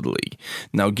be top of the league.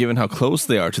 Now, given how close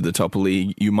they are to the top of the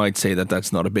league, you might say that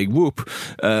that's not a big whoop.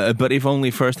 But if only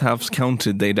first halves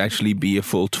counted, they'd actually be a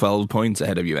full 12 points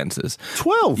ahead of Juventus.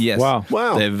 12? Yes.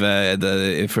 Wow.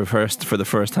 They've for the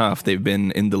first half, they've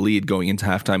been in the lead going into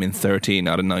halftime in 13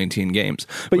 out of 19 games.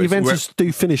 But Juventus do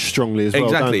finish strongly as well,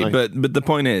 exactly, don't they? But the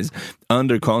point is,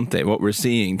 under Conte, what we're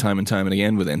seeing time and time and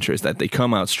again with Inter is that they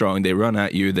come out strong, they run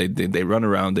at you, they run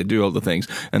around, they do all the things,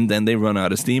 and then they run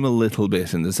out of steam a little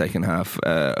bit in the second half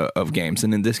of games.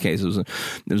 And in this case, it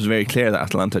was very clear that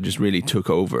Atalanta just really took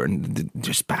over and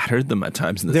just battered them at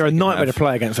times. They're a nightmare to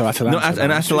play against Atalanta. No,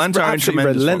 and Atalanta are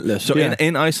tremendous. Relentless. So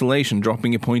in isolation,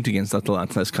 dropping a point against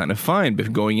Atalanta is kind of fine.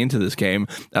 But going into this game,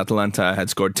 Atalanta had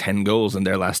scored 10 goals in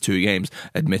their last 2 games,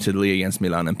 admittedly against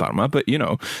Milan and Parma. But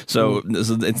so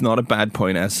it's not a bad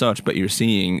point as such. But you're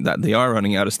seeing that they are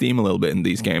running out of steam a little bit in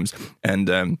these games, and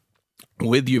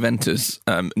with Juventus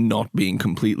not being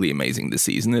completely amazing this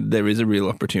season, there is a real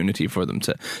opportunity for them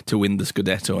to win the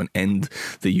Scudetto and end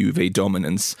the Juve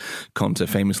dominance. Conte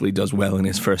famously does well in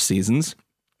his first seasons.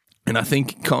 And I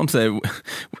think Conte,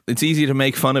 it's easy to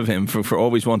make fun of him for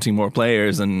always wanting more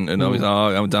players and always,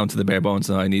 I'm down to the bare bones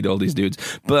and I need all these dudes.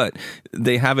 But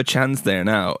they have a chance there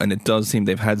now, and it does seem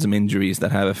they've had some injuries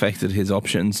that have affected his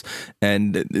options,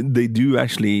 and they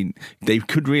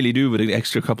could really do with an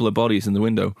extra couple of bodies in the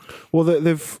window. Well,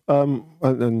 they've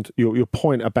and your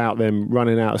point about them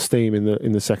running out of steam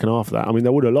in the second half of that. I mean,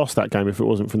 they would have lost that game if it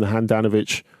wasn't from the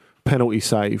Handanovic penalty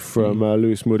save from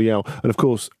Luis Muriel. And of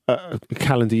course, a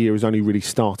calendar year has only really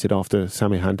started after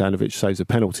Samir Handanovic saves a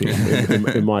penalty,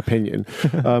 in my opinion.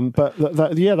 But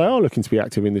they are looking to be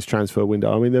active in this transfer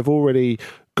window. I mean, they've already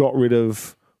got rid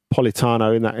of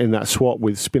Politano in that swap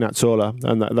with Spinazzola,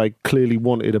 and that they clearly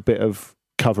wanted a bit of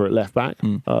cover at left back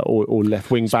or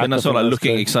left wing back. Spinazzola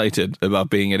looking excited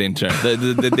about being at Inter. They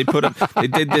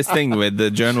did this thing with the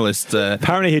journalist.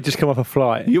 Apparently, he'd just come off a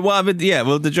flight.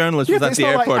 The journalist was at the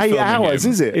airport. Like 8 hours,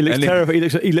 is it? He looks terrible.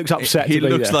 He looks upset. He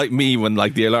looks like me when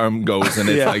the alarm goes and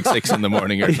it's like 6 a.m.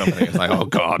 or something. It's like, oh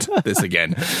God, this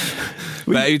again.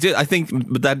 But I think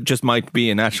that just might be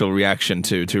a natural reaction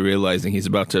to realizing he's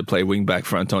about to play wing back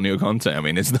for Antonio Conte. I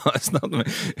mean, it's not.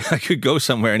 I could go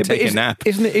somewhere and take a nap.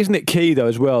 Isn't it key though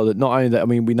as well that not only that, I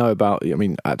mean, we know about. I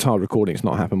mean, at time of recording, it's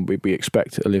not happened. We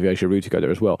expect Olivier Giroud to go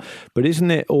there as well. But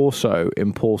isn't it also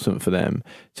important for them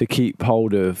to keep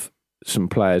hold of some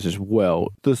players as well?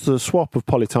 The swap of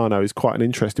Politano is quite an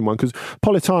interesting one because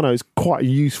Politano is quite a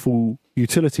useful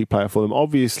utility player for them.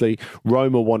 Obviously,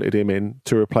 Roma wanted him in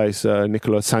to replace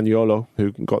Nicola Zaniolo,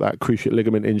 who got that cruciate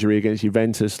ligament injury against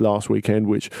Juventus last weekend,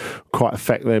 which quite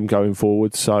affect them going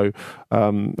forward. So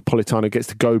Politano gets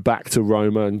to go back to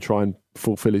Roma and try and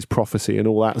fulfill his prophecy and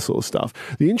all that sort of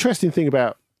stuff. The interesting thing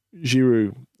about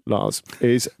Giroud, Lars,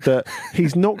 is that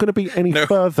he's not going to be any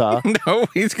further. No,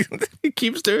 he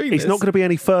keeps doing this. He's not going to be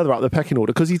any further up the pecking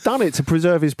order because he's done it to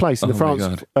preserve his place in the France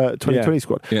 2020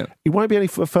 squad. Yeah. He won't be any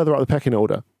further up the pecking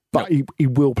order. But he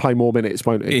will play more minutes,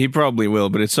 won't he? He probably will,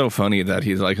 but it's so funny that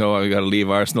he's like, oh, I've got to leave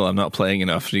Arsenal, I'm not playing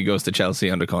enough. So he goes to Chelsea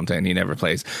under Conte and he never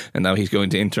plays. And now he's going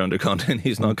to Inter under Conte and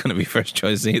he's not going to be first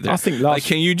choice either. I think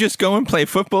can you just go and play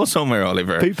football somewhere,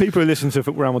 Oliver? People who listen to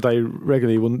Football Ramble Day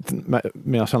regularly wouldn't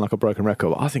I sound like a broken record,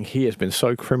 but I think he has been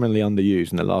so criminally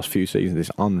underused in the last few seasons.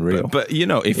 It's unreal. But you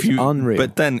know, unreal.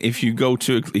 But then if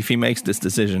he makes this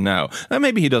decision now, and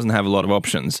maybe he doesn't have a lot of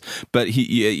options, but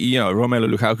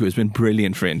Romelu Lukaku has been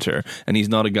brilliant for Inter, and he's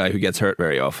not a guy who gets hurt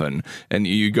very often, and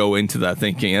you go into that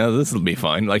thinking, oh, this will be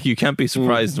fine. Like, you can't be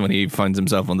surprised when he finds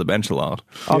himself on the bench a lot.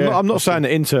 I'm not saying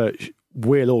that Inter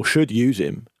will or should use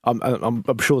him. I'm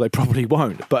sure they probably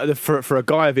won't. But for a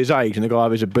guy of his age and a guy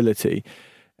of his ability,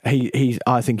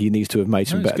 I think he needs to have made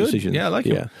some better decisions. Yeah, I like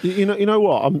him. You know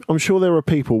what? I'm sure there are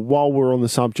people, while we're on the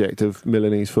subject of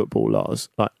Milanese football, Lars,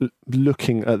 like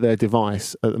looking at their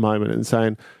device at the moment and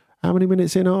saying, how many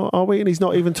minutes in are we? And he's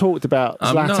not even talked about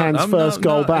Zlatan's first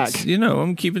goal back.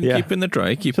 I'm keeping the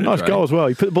try. It's a nice goal as well.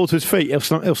 He put the ball to his feet.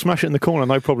 He'll smash it in the corner,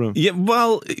 no problem. Yeah,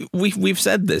 well, we've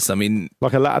said this. I mean,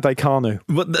 like a latter day Kanu.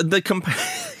 But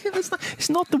it's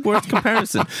not the worst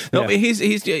comparison. No,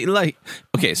 he's like,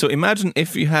 okay, so imagine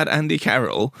if you had Andy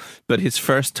Carroll, but his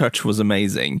first touch was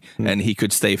amazing and he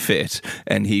could stay fit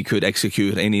and he could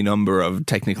execute any number of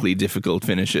technically difficult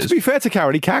finishes. To be fair to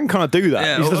Carroll, he can kind of do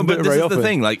that. Yeah, but this is the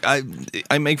thing. Like,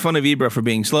 I make fun of Ibra for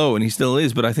being slow, and he still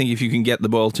is, but I think if you can get the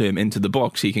ball to him into the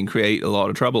box, he can create a lot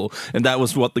of trouble. And that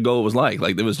was what the goal was like.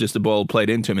 Like, there was just a ball played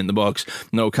into him in the box.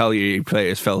 No Cagliari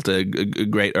players felt a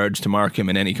great urge to mark him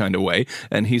in any kind of way,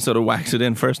 and he sort of whacks it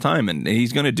in first time, and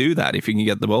he's going to do that if you can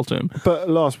get the ball to him. But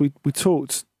Lars, we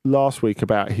talked last week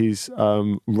about his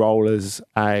role as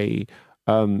a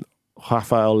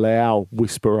Rafael Leao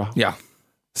whisperer. Yeah.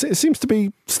 So it seems to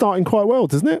be starting quite well,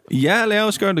 doesn't it? Yeah,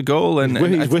 Leao scored a goal, and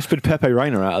he's whispered Pepe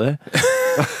Reina out of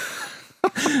there.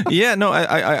 Yeah, no,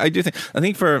 I do think. I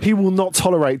think he will not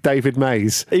tolerate David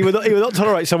Mays. He would not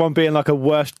tolerate someone being like a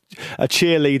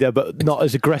cheerleader, but not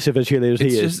as aggressive a cheerleader as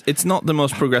he is. It's not the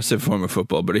most progressive form of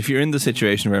football, but if you're in the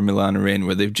situation where Milan are in,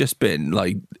 where they've just been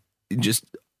like just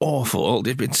awful.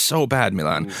 They've been so bad,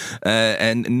 Milan,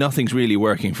 and nothing's really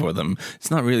working for them.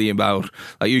 It's not really about,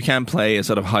 like, you can't play a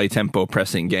sort of high tempo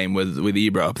pressing game with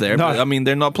Ibra up there. No. But, I mean,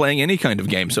 they're not playing any kind of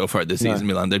game so far this season,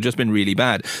 Milan. They've just been really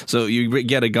bad. So you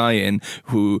get a guy in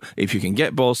who, if you can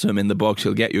get balls to him in the box,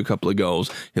 he'll get you a couple of goals.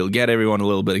 He'll get everyone a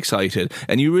little bit excited,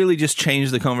 and you really just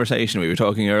change the conversation. We were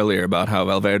talking earlier about how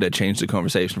Valverde changed the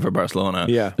conversation for Barcelona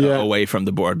away from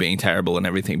the board being terrible and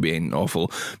everything being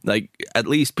awful. Like, at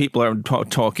least people are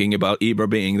talking about Ibra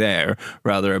being there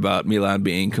rather about Milan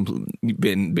being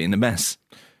a mess.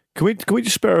 Can we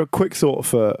just spare a quick thought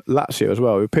for Lazio as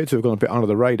well? We appear to have gone a bit under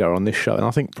the radar on this show, and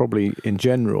I think probably in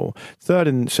general. Third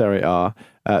in Serie A,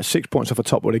 6 points off the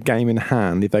top with a game in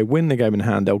hand. If they win the game in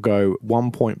hand, they'll go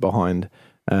 1 point behind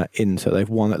Inter. They've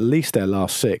won at least their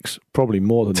last 6, probably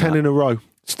more than 10 in a row.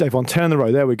 They've won 10 in a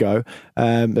row. There we go.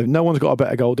 No one's got a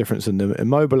better goal difference than them.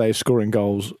 Immobile is scoring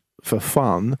goals for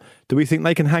fun. Do we think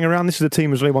they can hang around? This is a team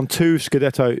who's only won 2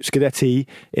 Scudetti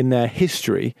in their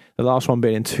history, the last one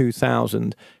being in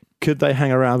 2000. Could they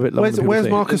hang around a bit longer? Where's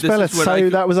Marcus Bellis? Say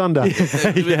that was under.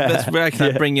 That's where I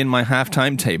can bring in my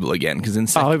half-time table again, because in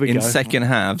second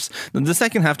halves, the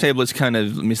second half table is kind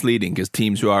of misleading because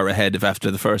teams who are ahead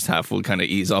after the first half will kind of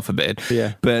ease off a bit.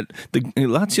 Yeah. But the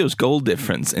Lazio's goal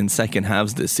difference in second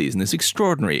halves this season is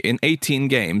extraordinary. In 18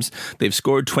 games, they've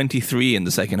scored 23 in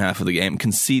the second half of the game,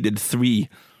 conceded 3.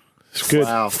 It's good.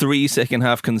 Wow. 3 second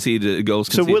half conceded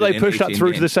goals. So will they push that through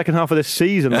games. to the second half of this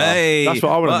season? Hey, that's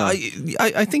what I want to know.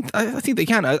 I think they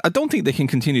can. I don't think they can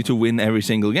continue to win every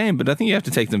single game, but I think you have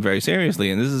to take them very seriously.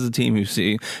 And this is a team who's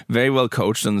very well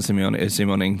coached under Simone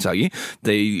Inzaghi.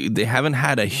 They haven't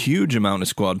had a huge amount of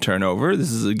squad turnover.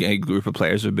 This is a group of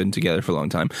players who've been together for a long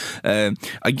time.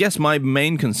 I guess my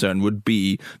main concern would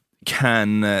be,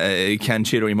 can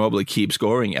Ciro Immobile keep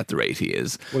scoring at the rate he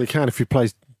is? Well, he can if he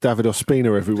plays David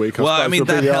Ospina every week. I mean,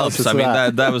 that helps. I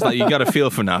mean, that was like, you got a feel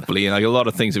for Napoli, and like a lot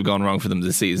of things have gone wrong for them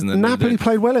this season. And Napoli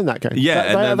played well in that game.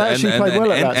 Yeah, they actually played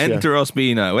well at that. Enter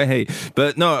Ospina. Hey,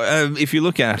 but no, if you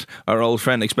look at our old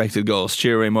friend expected goals,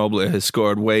 Ciro Immobile has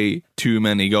scored way too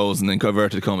many goals and then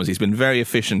converted commas. He's been very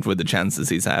efficient with the chances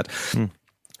he's had.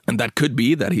 And that could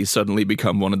be that he's suddenly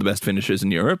become one of the best finishers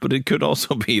in Europe, but it could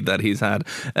also be that he's had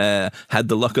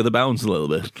the luck of the bounce a little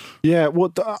bit. Yeah,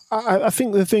 well, I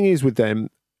think the thing is with them,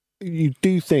 you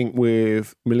do think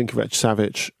with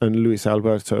Milinkovic-Savic and Luis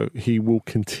Alberto, he will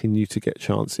continue to get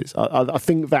chances. I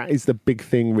think that is the big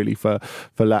thing really for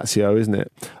Lazio, isn't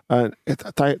it? And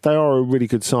they are a really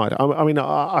good side. I mean,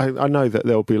 I know that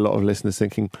there'll be a lot of listeners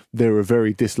thinking they're a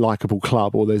very dislikable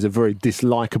club, or there's a very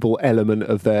dislikable element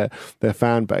of their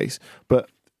fan base, but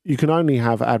you can only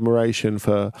have admiration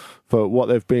for what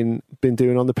they've been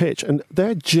doing on the pitch, and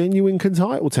they're genuine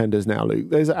title tenders now,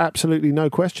 Luke. There's absolutely no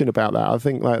question about that. I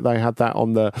think like they had that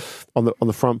on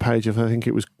the front page of, I think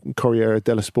it was Corriere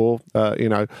dello Sport.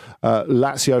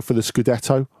 Lazio for the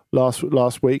Scudetto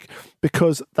last week,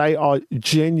 because they are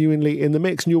genuinely in the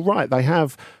mix. And you're right, they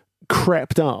have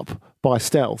crept up by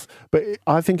stealth, but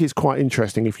I think it's quite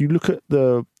interesting if you look at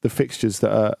the fixtures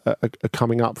that are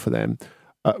coming up for them.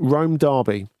 Rome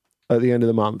derby at the end of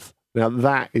the month. Now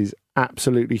that is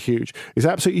absolutely huge. It's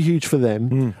absolutely huge for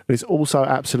them, and it's also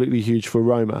absolutely huge for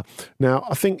Roma. Now,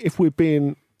 I think if we're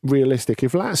being realistic,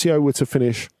 if Lazio were to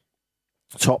finish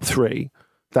top 3,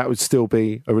 that would still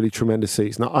be a really tremendous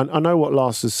season. I know what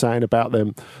Lars is saying about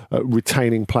them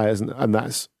retaining players, and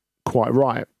that's quite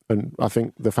right. And I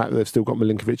think the fact that they've still got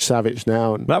Milinkovic-Savic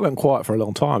now, and that went quiet for a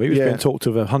long time. He was being talked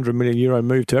of €100 million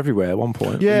move to everywhere at one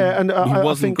point. Yeah, and he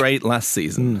wasn't great last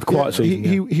season.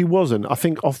 He wasn't. I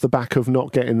think off the back of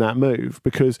not getting that move,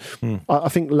 because I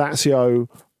think Lazio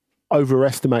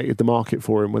overestimated the market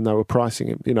for him when they were pricing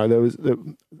him. You know,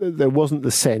 there wasn't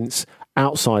the sense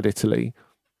outside Italy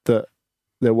that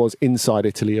there was inside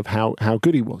Italy of how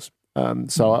good he was.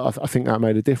 So I think that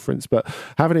made a difference. But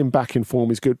having him back in form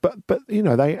is good. But you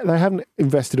know, they haven't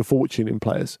invested a fortune in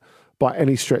players by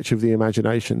any stretch of the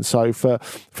imagination. So for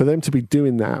them to be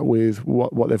doing that with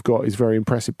what they've got is very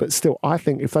impressive. But still, I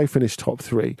think if they finish top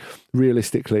 3,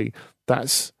 realistically,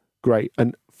 that's great.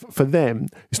 And for them,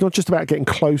 it's not just about getting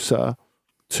closer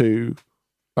to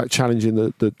like challenging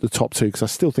the top 2, because I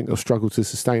still think they'll struggle to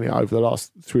sustain it over the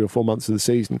last 3 or 4 months of the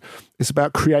season. It's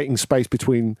about creating space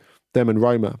between them and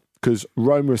Roma, because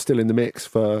Roma is still in the mix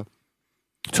for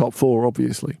top 4,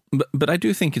 obviously. But I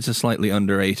do think it's a slightly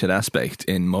underrated aspect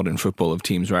in modern football of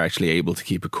teams who are actually able to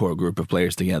keep a core group of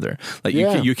players together. Like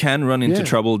you can run into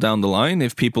trouble down the line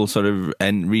if people sort of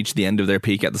reach the end of their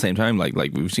peak at the same time, like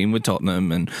we've seen with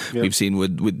Tottenham, and we've seen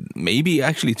with maybe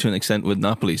actually to an extent with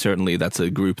Napoli. Certainly that's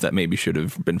a group that maybe should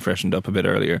have been freshened up a bit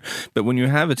earlier. But when you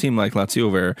have a team like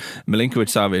Lazio where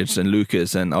Milinkovic-Savic and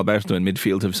Lucas and Alberto in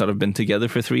midfield have sort of been together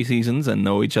for 3 seasons and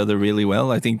know each other really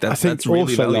well, I think that's really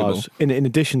also, valuable. Lars,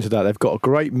 in addition to that, they've got a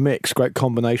great mix, great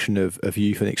combination of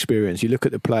youth and experience. You look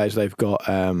at the players they've got,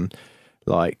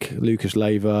 like Lucas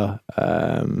Leiva,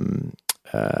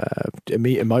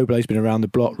 Immobile's been around the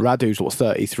block. Radu's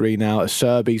 33 now.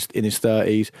 Serbi's in his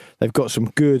 30s. They've got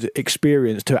some good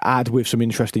experience to add with some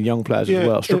interesting young players as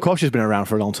well. Strakosha's been around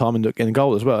for a long time in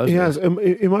goal as well. He has.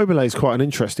 Immobile is quite an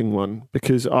interesting one,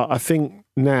 because I think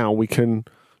now we can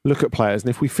look at players, and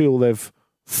if we feel they've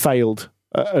failed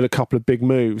at a couple of big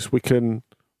moves, we can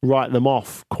write them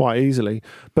off quite easily.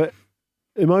 But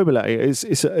Immobile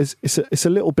is a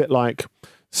little bit like,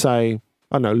 say,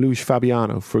 I don't know, Luis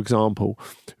Fabiano, for example,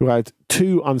 who had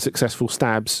 2 unsuccessful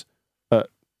stabs at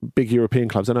big European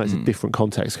clubs. I know it's a different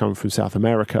context coming from South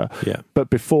America, but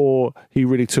before he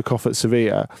really took off at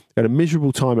Sevilla, he had a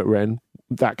miserable time at Rennes.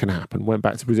 That can happen. Went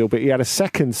back to Brazil, but he had a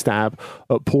second stab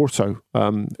at Porto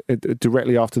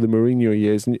directly after the Mourinho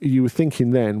years, and you were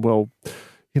thinking then, well,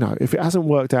 you know, if it hasn't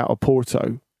worked out at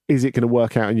Porto, is it going to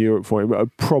work out in Europe for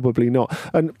him? Probably not.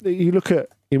 And you look at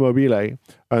Immobile,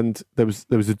 and there was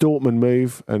a Dortmund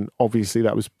move, and obviously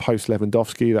that was post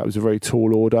Lewandowski. That was a very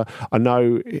tall order. I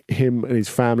know him and his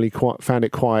family found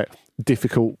it quite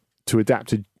difficult to adapt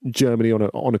to Germany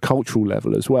on a cultural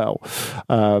level as well.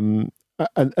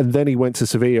 and then he went to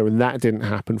Sevilla, and that didn't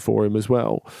happen for him as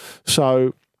well.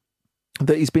 So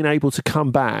that he's been able to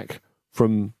come back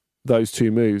from those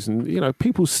two moves, and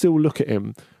people still look at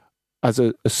him as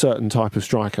a certain type of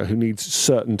striker who needs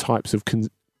certain types of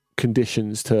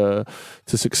conditions to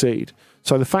succeed.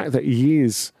 So the fact that he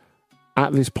is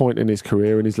at this point in his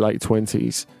career, in his late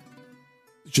 20s,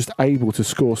 just able to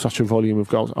score such a volume of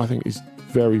goals, I think is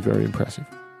very, very impressive.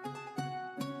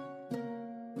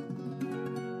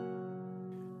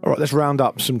 All right, let's round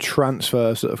up some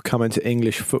transfers that have come into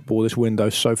English football this window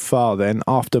so far then.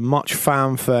 After much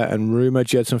fanfare and rumour,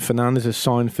 Gedson Fernandes has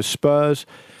signed for Spurs.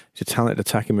 He's a talented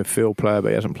attacking midfield player, but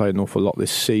he hasn't played an awful lot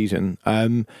this season.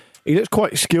 He looks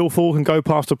quite skillful, can go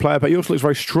past the player, but he also looks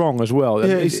very strong as well.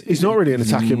 Yeah, he's not really an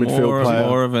attacking midfield player.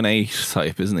 More of an 8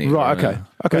 type, isn't he? Right, okay.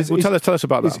 Well, tell us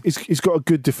about that. He's got a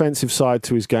good defensive side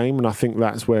to his game, and I think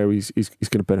that's where he's going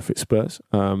to benefit Spurs.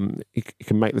 He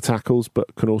can make the tackles,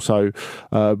 but can also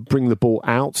bring the ball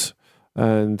out.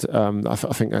 And I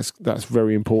think that's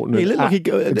very important. He looked like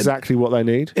exactly what they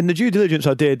need. In the due diligence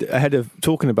I did ahead of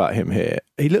talking about him here,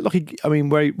 he looked like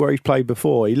where he's played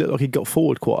before, he looked like he got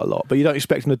forward quite a lot. But you don't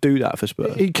expect him to do that for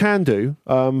Spurs. He can do,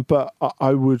 but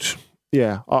I would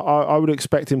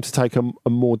expect him to take a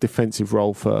more defensive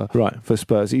role for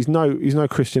Spurs. He's no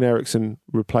Christian Eriksen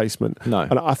replacement. No,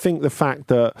 and I think the fact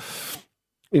that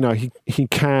he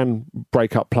can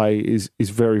break up play is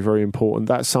very, very important.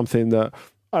 That's something that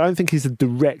I don't think he's a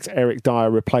direct Eric Dyer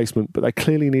replacement, but they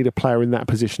clearly need a player in that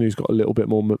position who's got a little bit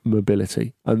more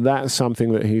mobility. And that's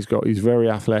something that he's got. He's very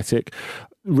athletic,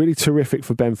 really terrific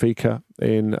for Benfica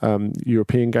in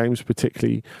European games,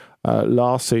 particularly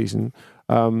last season.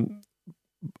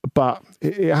 But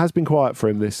it has been quiet for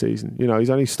him this season. He's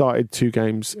only started 2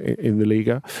 games in the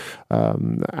Liga.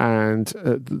 And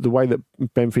the way that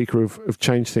Benfica have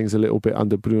changed things a little bit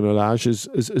under Bruno Lage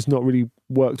has not really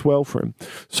worked well for him.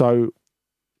 So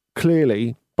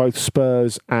clearly, both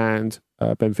Spurs and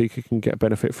Benfica can get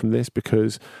benefit from this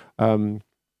because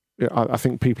I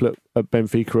think people at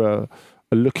Benfica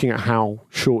are looking at how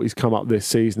short he's come up this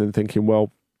season and thinking,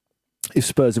 well, if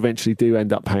Spurs eventually do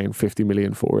end up paying 50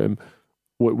 million for him,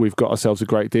 we've got ourselves a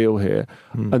great deal here.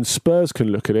 And Spurs can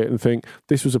look at it and think,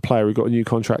 this was a player who got a new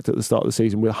contract at the start of the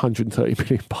season with a 130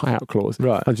 million buyout clause,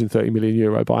 right. 130 million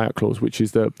euro buyout clause, which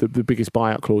is the biggest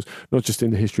buyout clause, not just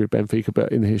in the history of Benfica,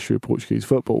 but in the history of Portuguese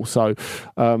football. So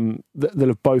they'll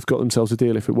have both got themselves a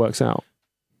deal if it works out.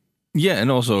 Yeah,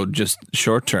 and also just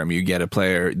short term, you get a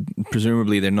player,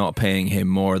 presumably they're not paying him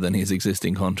more than his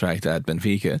existing contract at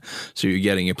Benfica. So you're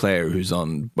getting a player who's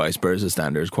on, by Spurs'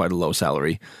 standards, quite a low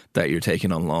salary that you're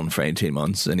taking on loan for 18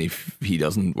 months. And if he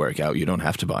doesn't work out, you don't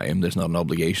have to buy him. There's not an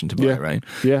obligation to buy, right?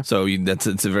 Yeah. So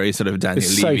it's a very sort of Daniel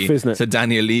Levy. Safe, isn't it? It's a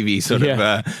Daniel Levy sort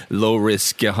of low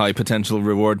risk, high potential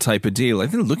reward type of deal. I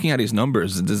think looking at his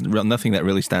numbers, there's nothing that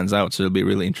really stands out. So it'll be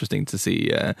really interesting to see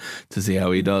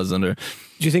how he does under.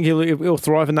 Do you think he'll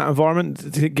thrive in that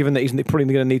environment, given that he's probably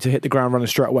going to need to hit the ground running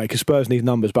straight away? Because Spurs need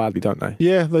numbers badly, don't they?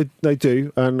 Yeah, they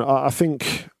do. And I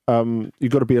think you've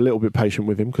got to be a little bit patient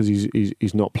with him because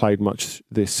he's not played much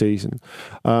this season.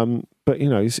 But,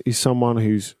 he's someone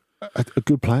who's a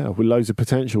good player with loads of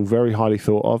potential, very highly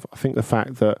thought of. I think the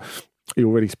fact that he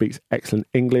already speaks excellent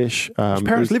English. His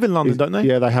parents live in London, don't they?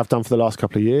 Yeah, they have done for the last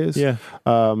couple of years. Yeah.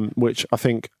 Which I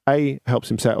think, A, helps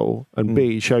him settle, and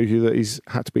B, shows you that he's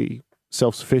had to be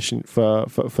self-sufficient for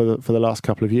the last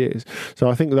couple of years. So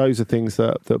I think those are things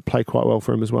that play quite well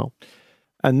for him as well.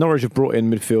 And Norwich have brought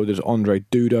in midfielders Andre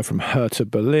Duda from Hertha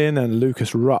Berlin and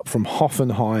Lucas Rupp from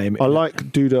Hoffenheim. I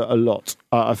like Duda a lot.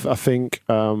 I think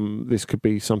this could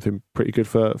be something pretty good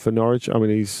for Norwich. I mean,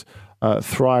 he's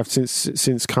thrived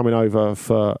since coming over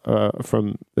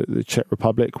from the Czech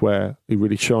Republic, where he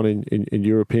really shone in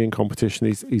European competition.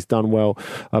 He's done well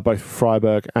both for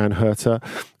Freiburg and Hertha.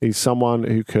 He's someone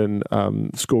who can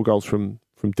score goals from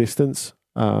distance,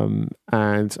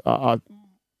 and I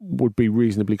would be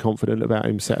reasonably confident about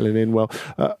him settling in well.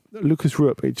 Lucas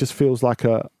Rupp, it just feels like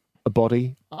a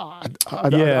body. I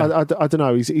don't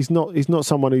know. He's not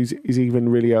someone who's even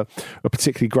really a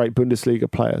particularly great Bundesliga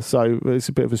player. So it's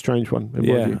a bit of a strange one. In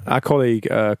my view. Our colleague,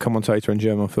 commentator and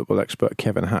German football expert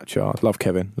Kevin Hatchard, love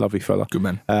Kevin, lovely fella, good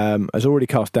man, has already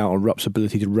cast doubt on Rupp's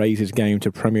ability to raise his game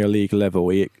to Premier League level.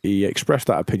 He expressed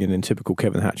that opinion in typical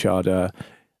Kevin Hatchard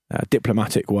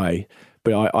diplomatic way.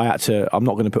 But I'm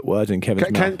not going to put words in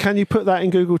Kevin's mouth. Can you put that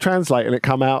in Google Translate and it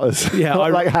come out as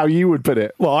like how you would put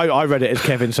it? Well, I read it as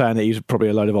Kevin saying that he's probably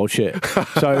a load of old shit.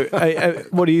 So,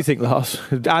 what do you think, Lars?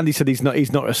 Andy said he's not a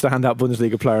standout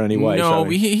Bundesliga player anyway. No, so.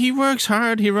 he works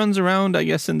hard. He runs around, I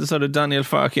guess, in the sort of Daniel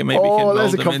Farke maybe. Oh,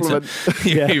 there's a compliment.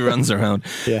 He runs around.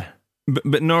 Yeah.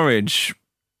 But Norwich,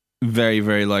 very,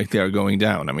 very likely are going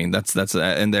down. I mean,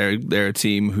 and they're a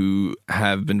team who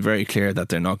have been very clear that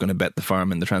they're not going to bet the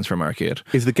farm in the transfer market.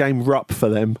 Is the game rup for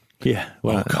them? Yeah.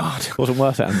 Well, oh God, wasn't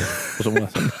worth it, Andy. Wasn't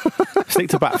worth it. Stick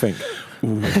to Batfink.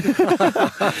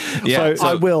 Yeah,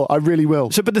 so I really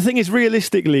will. So, but the thing is,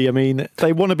 realistically, I mean,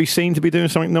 they want to be seen to be doing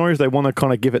something, Norwich. They want to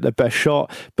kind of give it their best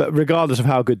shot. But regardless of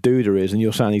how good Duda is, and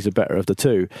you're saying he's the better of the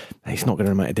two, it's not going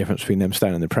to make a difference between them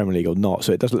staying in the Premier League or not.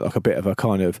 So it does look like a bit of a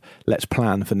kind of let's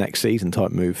plan for next season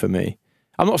type move for me.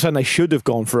 I'm not saying they should have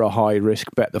gone for a high risk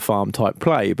bet the farm type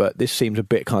play, but this seems a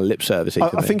bit kind of lip servicey.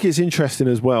 I think it's interesting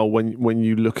as well when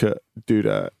you look at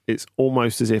Duda. It's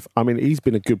almost as if, I mean, he's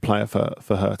been a good player for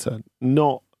Hertha,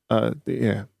 not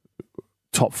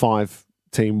top 5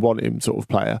 team want him sort of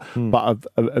player, but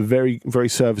a very, very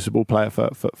serviceable player for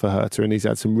Hertha, and he's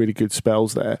had some really good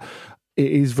spells there.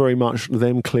 It is very much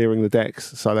them clearing the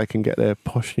decks so they can get their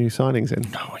posh new signings in.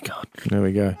 Oh my God. There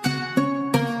we go.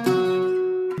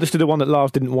 Let's do the one that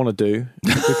Lars didn't want to do,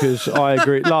 because I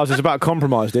agree. Lars, it's about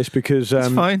compromise this, because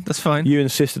that's fine. You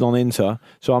insisted on Inter,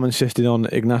 so I'm insisting on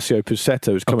Ignacio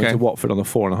Pussetto, who's coming to Watford on a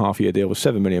 4.5-year deal with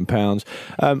 £7 million.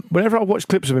 Whenever I watch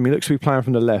clips of him, he looks to be playing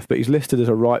from the left, but he's listed as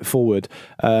a right forward.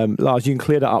 Lars, you can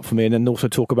clear that up for me, and then also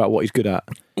talk about what he's good at.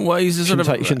 Well, he's a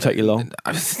shouldn't take you long.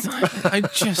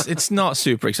 It's not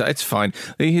super exciting. It's fine.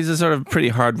 He's a sort of pretty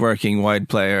hard-working wide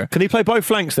player. Can he play both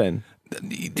flanks then?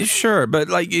 Sure, but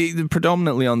like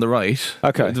predominantly on the right.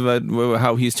 Okay. About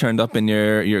how he's turned up in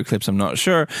your clips, I'm not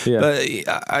sure. Yeah.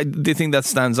 But the thing that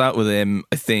stands out with him,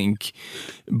 I think,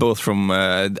 both from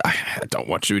I don't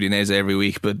watch Udinese every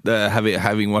week, but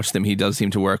having watched him, he does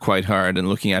seem to work quite hard. And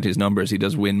looking at his numbers, he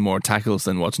does win more tackles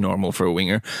than what's normal for a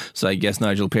winger. So I guess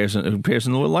Nigel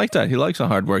Pearson will like that. He likes a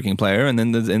hard-working player, and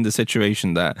then in the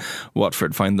situation that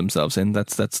Watford find themselves in,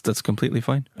 that's completely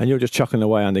fine. And you're just chucking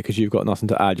away, Andy, because you've got nothing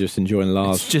to add, just enjoying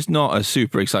Lars. It's just not a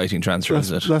super exciting transfer,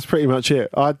 is it? That's pretty much it.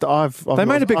 They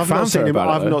made a big fanfare about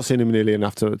it. I've not seen him nearly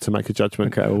enough to make a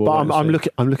judgment. Okay, well, but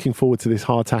I'm looking forward to this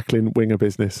hard tackling winger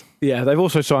business. Yeah, they've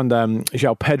also signed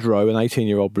João Pedro, an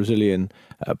 18-year-old Brazilian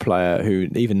player who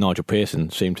even Nigel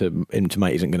Pearson seemed to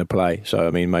intimate isn't going to play. So,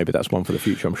 I mean, maybe that's one for the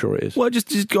future. I'm sure it is. Well,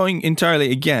 just going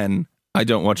entirely again. I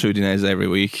don't watch Udinese every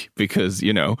week because,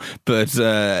 but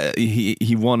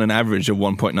he won an average of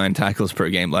 1.9 tackles per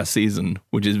game last season,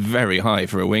 which is very high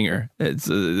for a winger. It's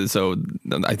so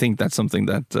I think that's something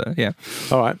that,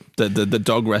 All right. The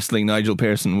dog wrestling Nigel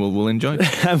Pearson will enjoy.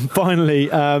 And finally,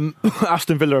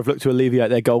 Aston Villa have looked to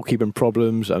alleviate their goalkeeping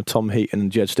problems. Tom Heaton and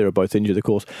Jed Steer are both injured, of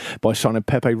course, by signing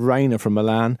Pepe Reina from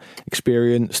Milan.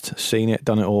 Experienced, seen it,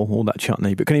 done it all that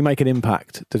chutney. But can he make an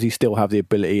impact? Does he still have the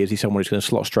ability? Is he someone who's going to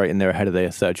slot straight in there ahead of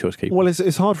their third choice keeper? Well,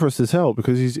 it's hard for us to tell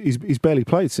because he's barely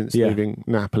played since leaving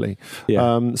Napoli. Yeah,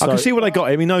 I can see what they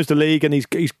got him. He knows the league, and he's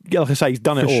like I say, he's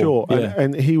done it all. Sure, yeah.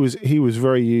 and he was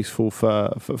very useful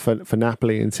for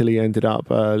Napoli until he ended up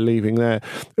leaving there.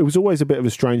 It was always a bit of a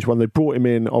strange one. They brought him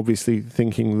in, obviously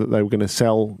thinking that they were going to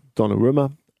sell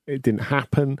Donnarumma. It didn't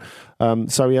happen.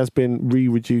 So he has been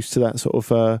reduced to that sort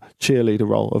of cheerleader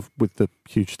role with the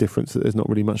huge difference that there's not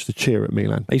really much to cheer at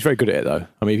Milan. He's very good at it, though.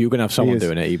 I mean, if you were going to have someone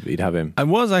doing it, you'd have him. I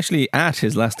was actually at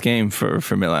his last game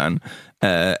for Milan,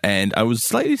 and I was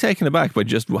slightly taken aback by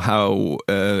just how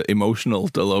emotional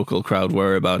the local crowd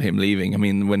were about him leaving. I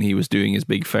mean, when he was doing his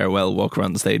big farewell walk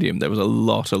around the stadium, there was a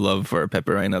lot of love for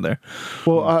Pepe Reina there.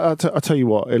 Well, I'll tell you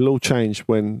what, it'll all change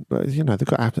when, they've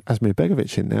got Asmir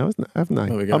Begovic in now, haven't they?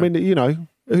 There we go. I mean,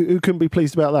 who couldn't be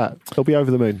pleased about that? They'll be over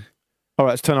the moon. All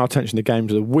right, let's turn our attention to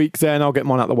games of the week then. I'll get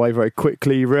mine out of the way very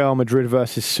quickly. Real Madrid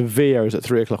versus Sevilla is at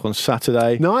 3 o'clock on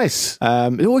Saturday. Nice.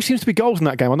 It always seems to be goals in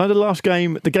that game. I know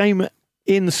the game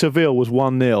in Seville was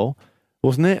 1-0,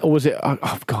 wasn't it? Or was it...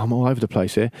 Oh, God, I'm all over the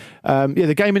place here.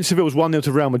 The game in Seville was 1-0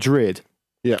 to Real Madrid.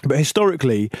 Yeah. But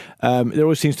historically, there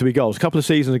always seems to be goals. A couple of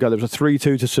seasons ago, there was a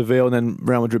 3-2 to Seville, and then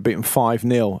Real Madrid beaten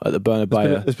 5-0 at the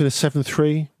Bernabeu. There's been a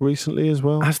 7-3 recently as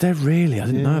well. Has there really? I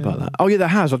didn't know about that. Oh, yeah, there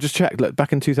has. I've just checked. Look,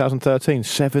 back in 2013,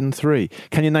 7-3.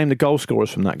 Can you name the goal scorers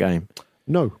from that game?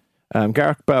 No.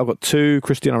 Gareth Bale got 2,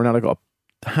 Cristiano Ronaldo got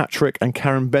a hat-trick, and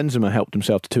Karim Benzema helped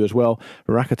himself to 2 as well.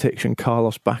 Rakitic and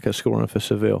Carlos Bacca scoring for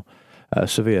Sevilla.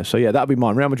 So, yeah, that'll be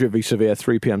mine. Real Madrid v Sevilla,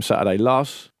 3 p.m. Saturday.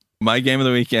 Lars? My game of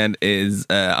the weekend is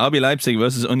RB Leipzig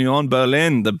versus Union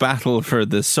Berlin, the battle for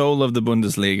the soul of the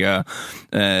Bundesliga.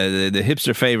 The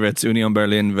hipster favourites, Union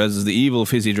Berlin versus the evil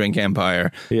fizzy drink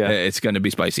empire. Yeah. It's going to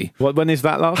be spicy. When is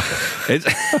that, Lars?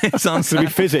 It's on Saturday.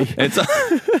 Fizzy.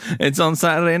 It's on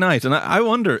Saturday night. And I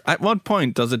wonder, at what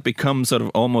point does it become sort of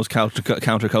almost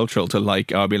countercultural to like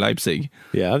RB Leipzig?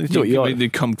 Yeah. They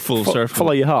come full circle.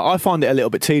 Follow your heart. I find it a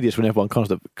little bit tedious when everyone kind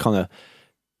of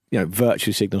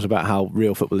virtue signals about how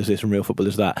real football is this and real football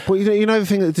is that. Well, you know the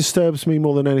thing that disturbs me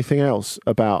more than anything else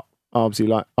about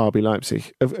RB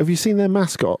Leipzig. Have you seen their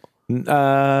mascot?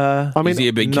 I mean, is he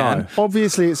a big can?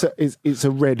 Obviously, it's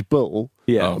a Red Bull.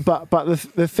 Yeah, but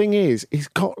the thing is, he's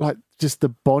got like just the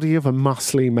body of a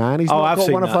muscly man. He's not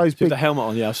got one of those big. The helmet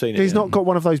on, I've seen it. He's not got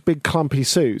one of those big clumpy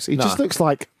suits. He just looks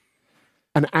like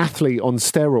an athlete on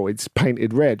steroids,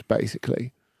 painted red,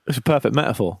 basically. It's a perfect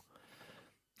metaphor.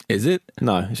 Is it?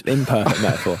 No, it's an imperfect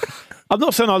metaphor. I'm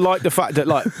not saying I like the fact that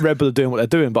Red Bull are doing what they're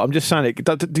doing, but I'm just saying,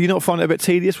 do you not find it a bit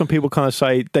tedious when people kind of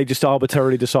say they just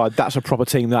arbitrarily decide that's a proper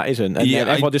team that isn't, and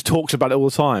everyone just talks about it all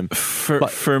the time?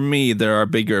 For me, there are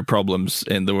bigger problems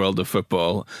in the world of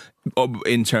football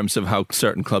in terms of how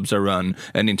certain clubs are run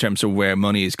and in terms of where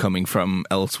money is coming from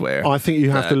elsewhere. I think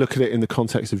you have to look at it in the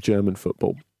context of German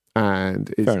football.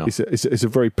 And it's a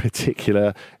very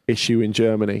particular issue in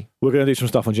Germany. We're going to do some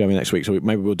stuff on Germany next week, so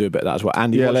maybe we'll do a bit of that as well.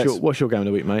 Andy, what's your game of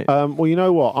the week, mate? Well, you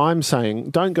know what? I'm saying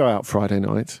don't go out Friday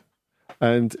night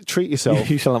and treat yourself.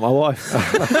 You sound like my wife.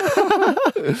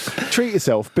 Treat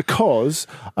yourself, because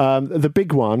the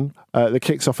big one that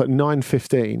kicks off at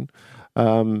 9:15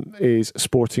 is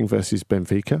Sporting versus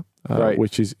Benfica.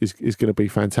 Which is going to be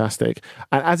fantastic.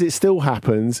 And as it still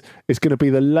happens, it's going to be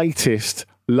the latest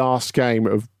last game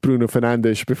of Bruno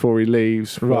Fernandes before he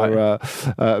leaves for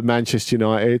Manchester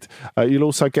United. You'll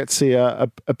also get to see a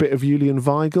bit of Julian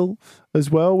Weigl as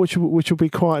well, which will be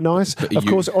quite nice. Of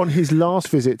course, on his last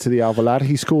visit to the Alvalade,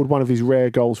 he scored one of his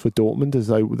rare goals for Dortmund as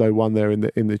they won there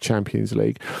in the Champions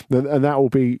League, and that will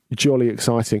be jolly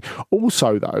exciting.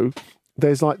 Also, though,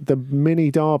 there's like the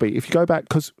mini derby. If you go back,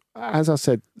 because as I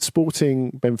said,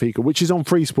 Sporting Benfica, which is on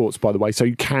Free Sports, by the way, so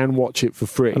you can watch it for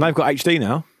free. And they've got HD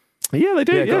now. Yeah, they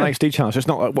do. Yeah, got an HD channel, so it's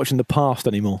not like watching the past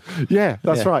anymore. Yeah,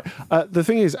 that's right. The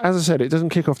thing is, as I said, it doesn't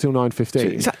kick off till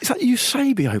 9:15. Is that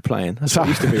Eusebio playing? That's what it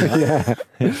used to be.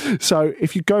 Yeah. So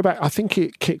if you go back, I think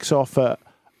it kicks off at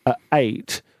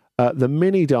 8. The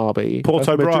mini derby,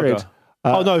 Porto Madrid.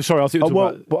 Braga. No, sorry. I think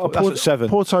that's at 7.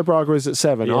 Porto Braga is at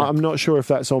 7. Yeah. I'm not sure if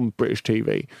that's on British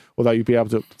TV, although you'd be able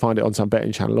to find it on some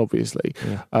betting channel, obviously.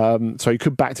 Yeah. So you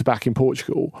could back-to-back in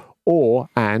Portugal,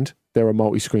 and there are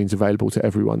multi-screens available to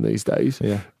everyone these days.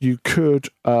 Yeah. You could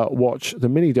watch the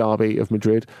mini derby of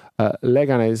Madrid,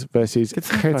 Leganés versus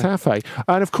Getafe.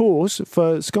 And of course,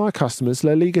 for Sky customers,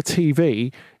 La Liga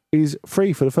TV is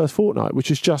free for the first fortnight,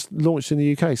 which is just launched in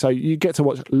the UK. So you get to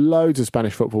watch loads of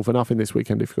Spanish football for nothing this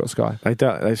weekend if you've got Sky.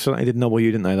 They certainly did nobble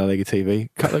you, didn't they, La Liga TV?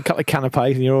 Cut the canapes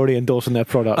and you're already endorsing their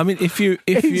product. I mean, if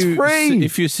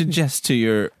you suggest to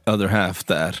your other half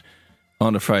that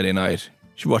on a Friday night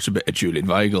you should watch a bit of Julian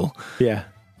Weigl,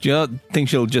 do you not think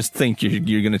she'll just think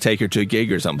you're going to take her to a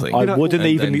gig or something? I wouldn't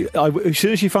even. As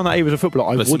soon as she found out he was a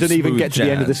footballer, I wouldn't even get to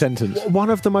the end of the sentence. One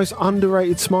of the most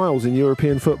underrated smiles in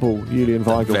European football, Julian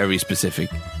Weigl. Very specific.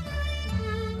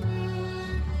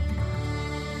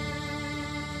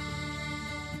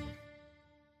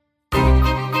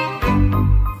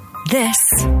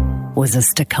 This was a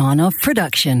Stakhanov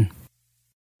production.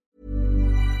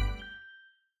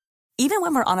 Even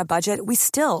when we're on a budget, we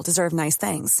still deserve nice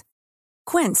things.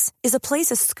 Quince is a place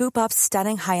to scoop up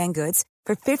stunning high-end goods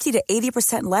for 50 to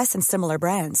 80% less than similar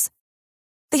brands.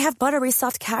 They have buttery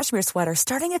soft cashmere sweaters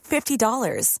starting at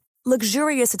 $50,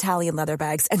 luxurious Italian leather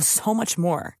bags, and so much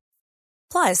more.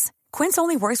 Plus, Quince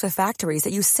only works with factories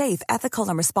that use safe, ethical,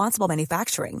 and responsible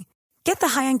manufacturing. Get the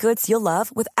high-end goods you'll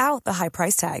love without the high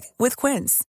price tag with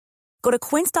Quince. Go to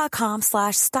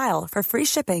quince.com/style for free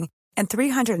shipping and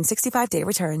 365-day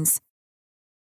returns.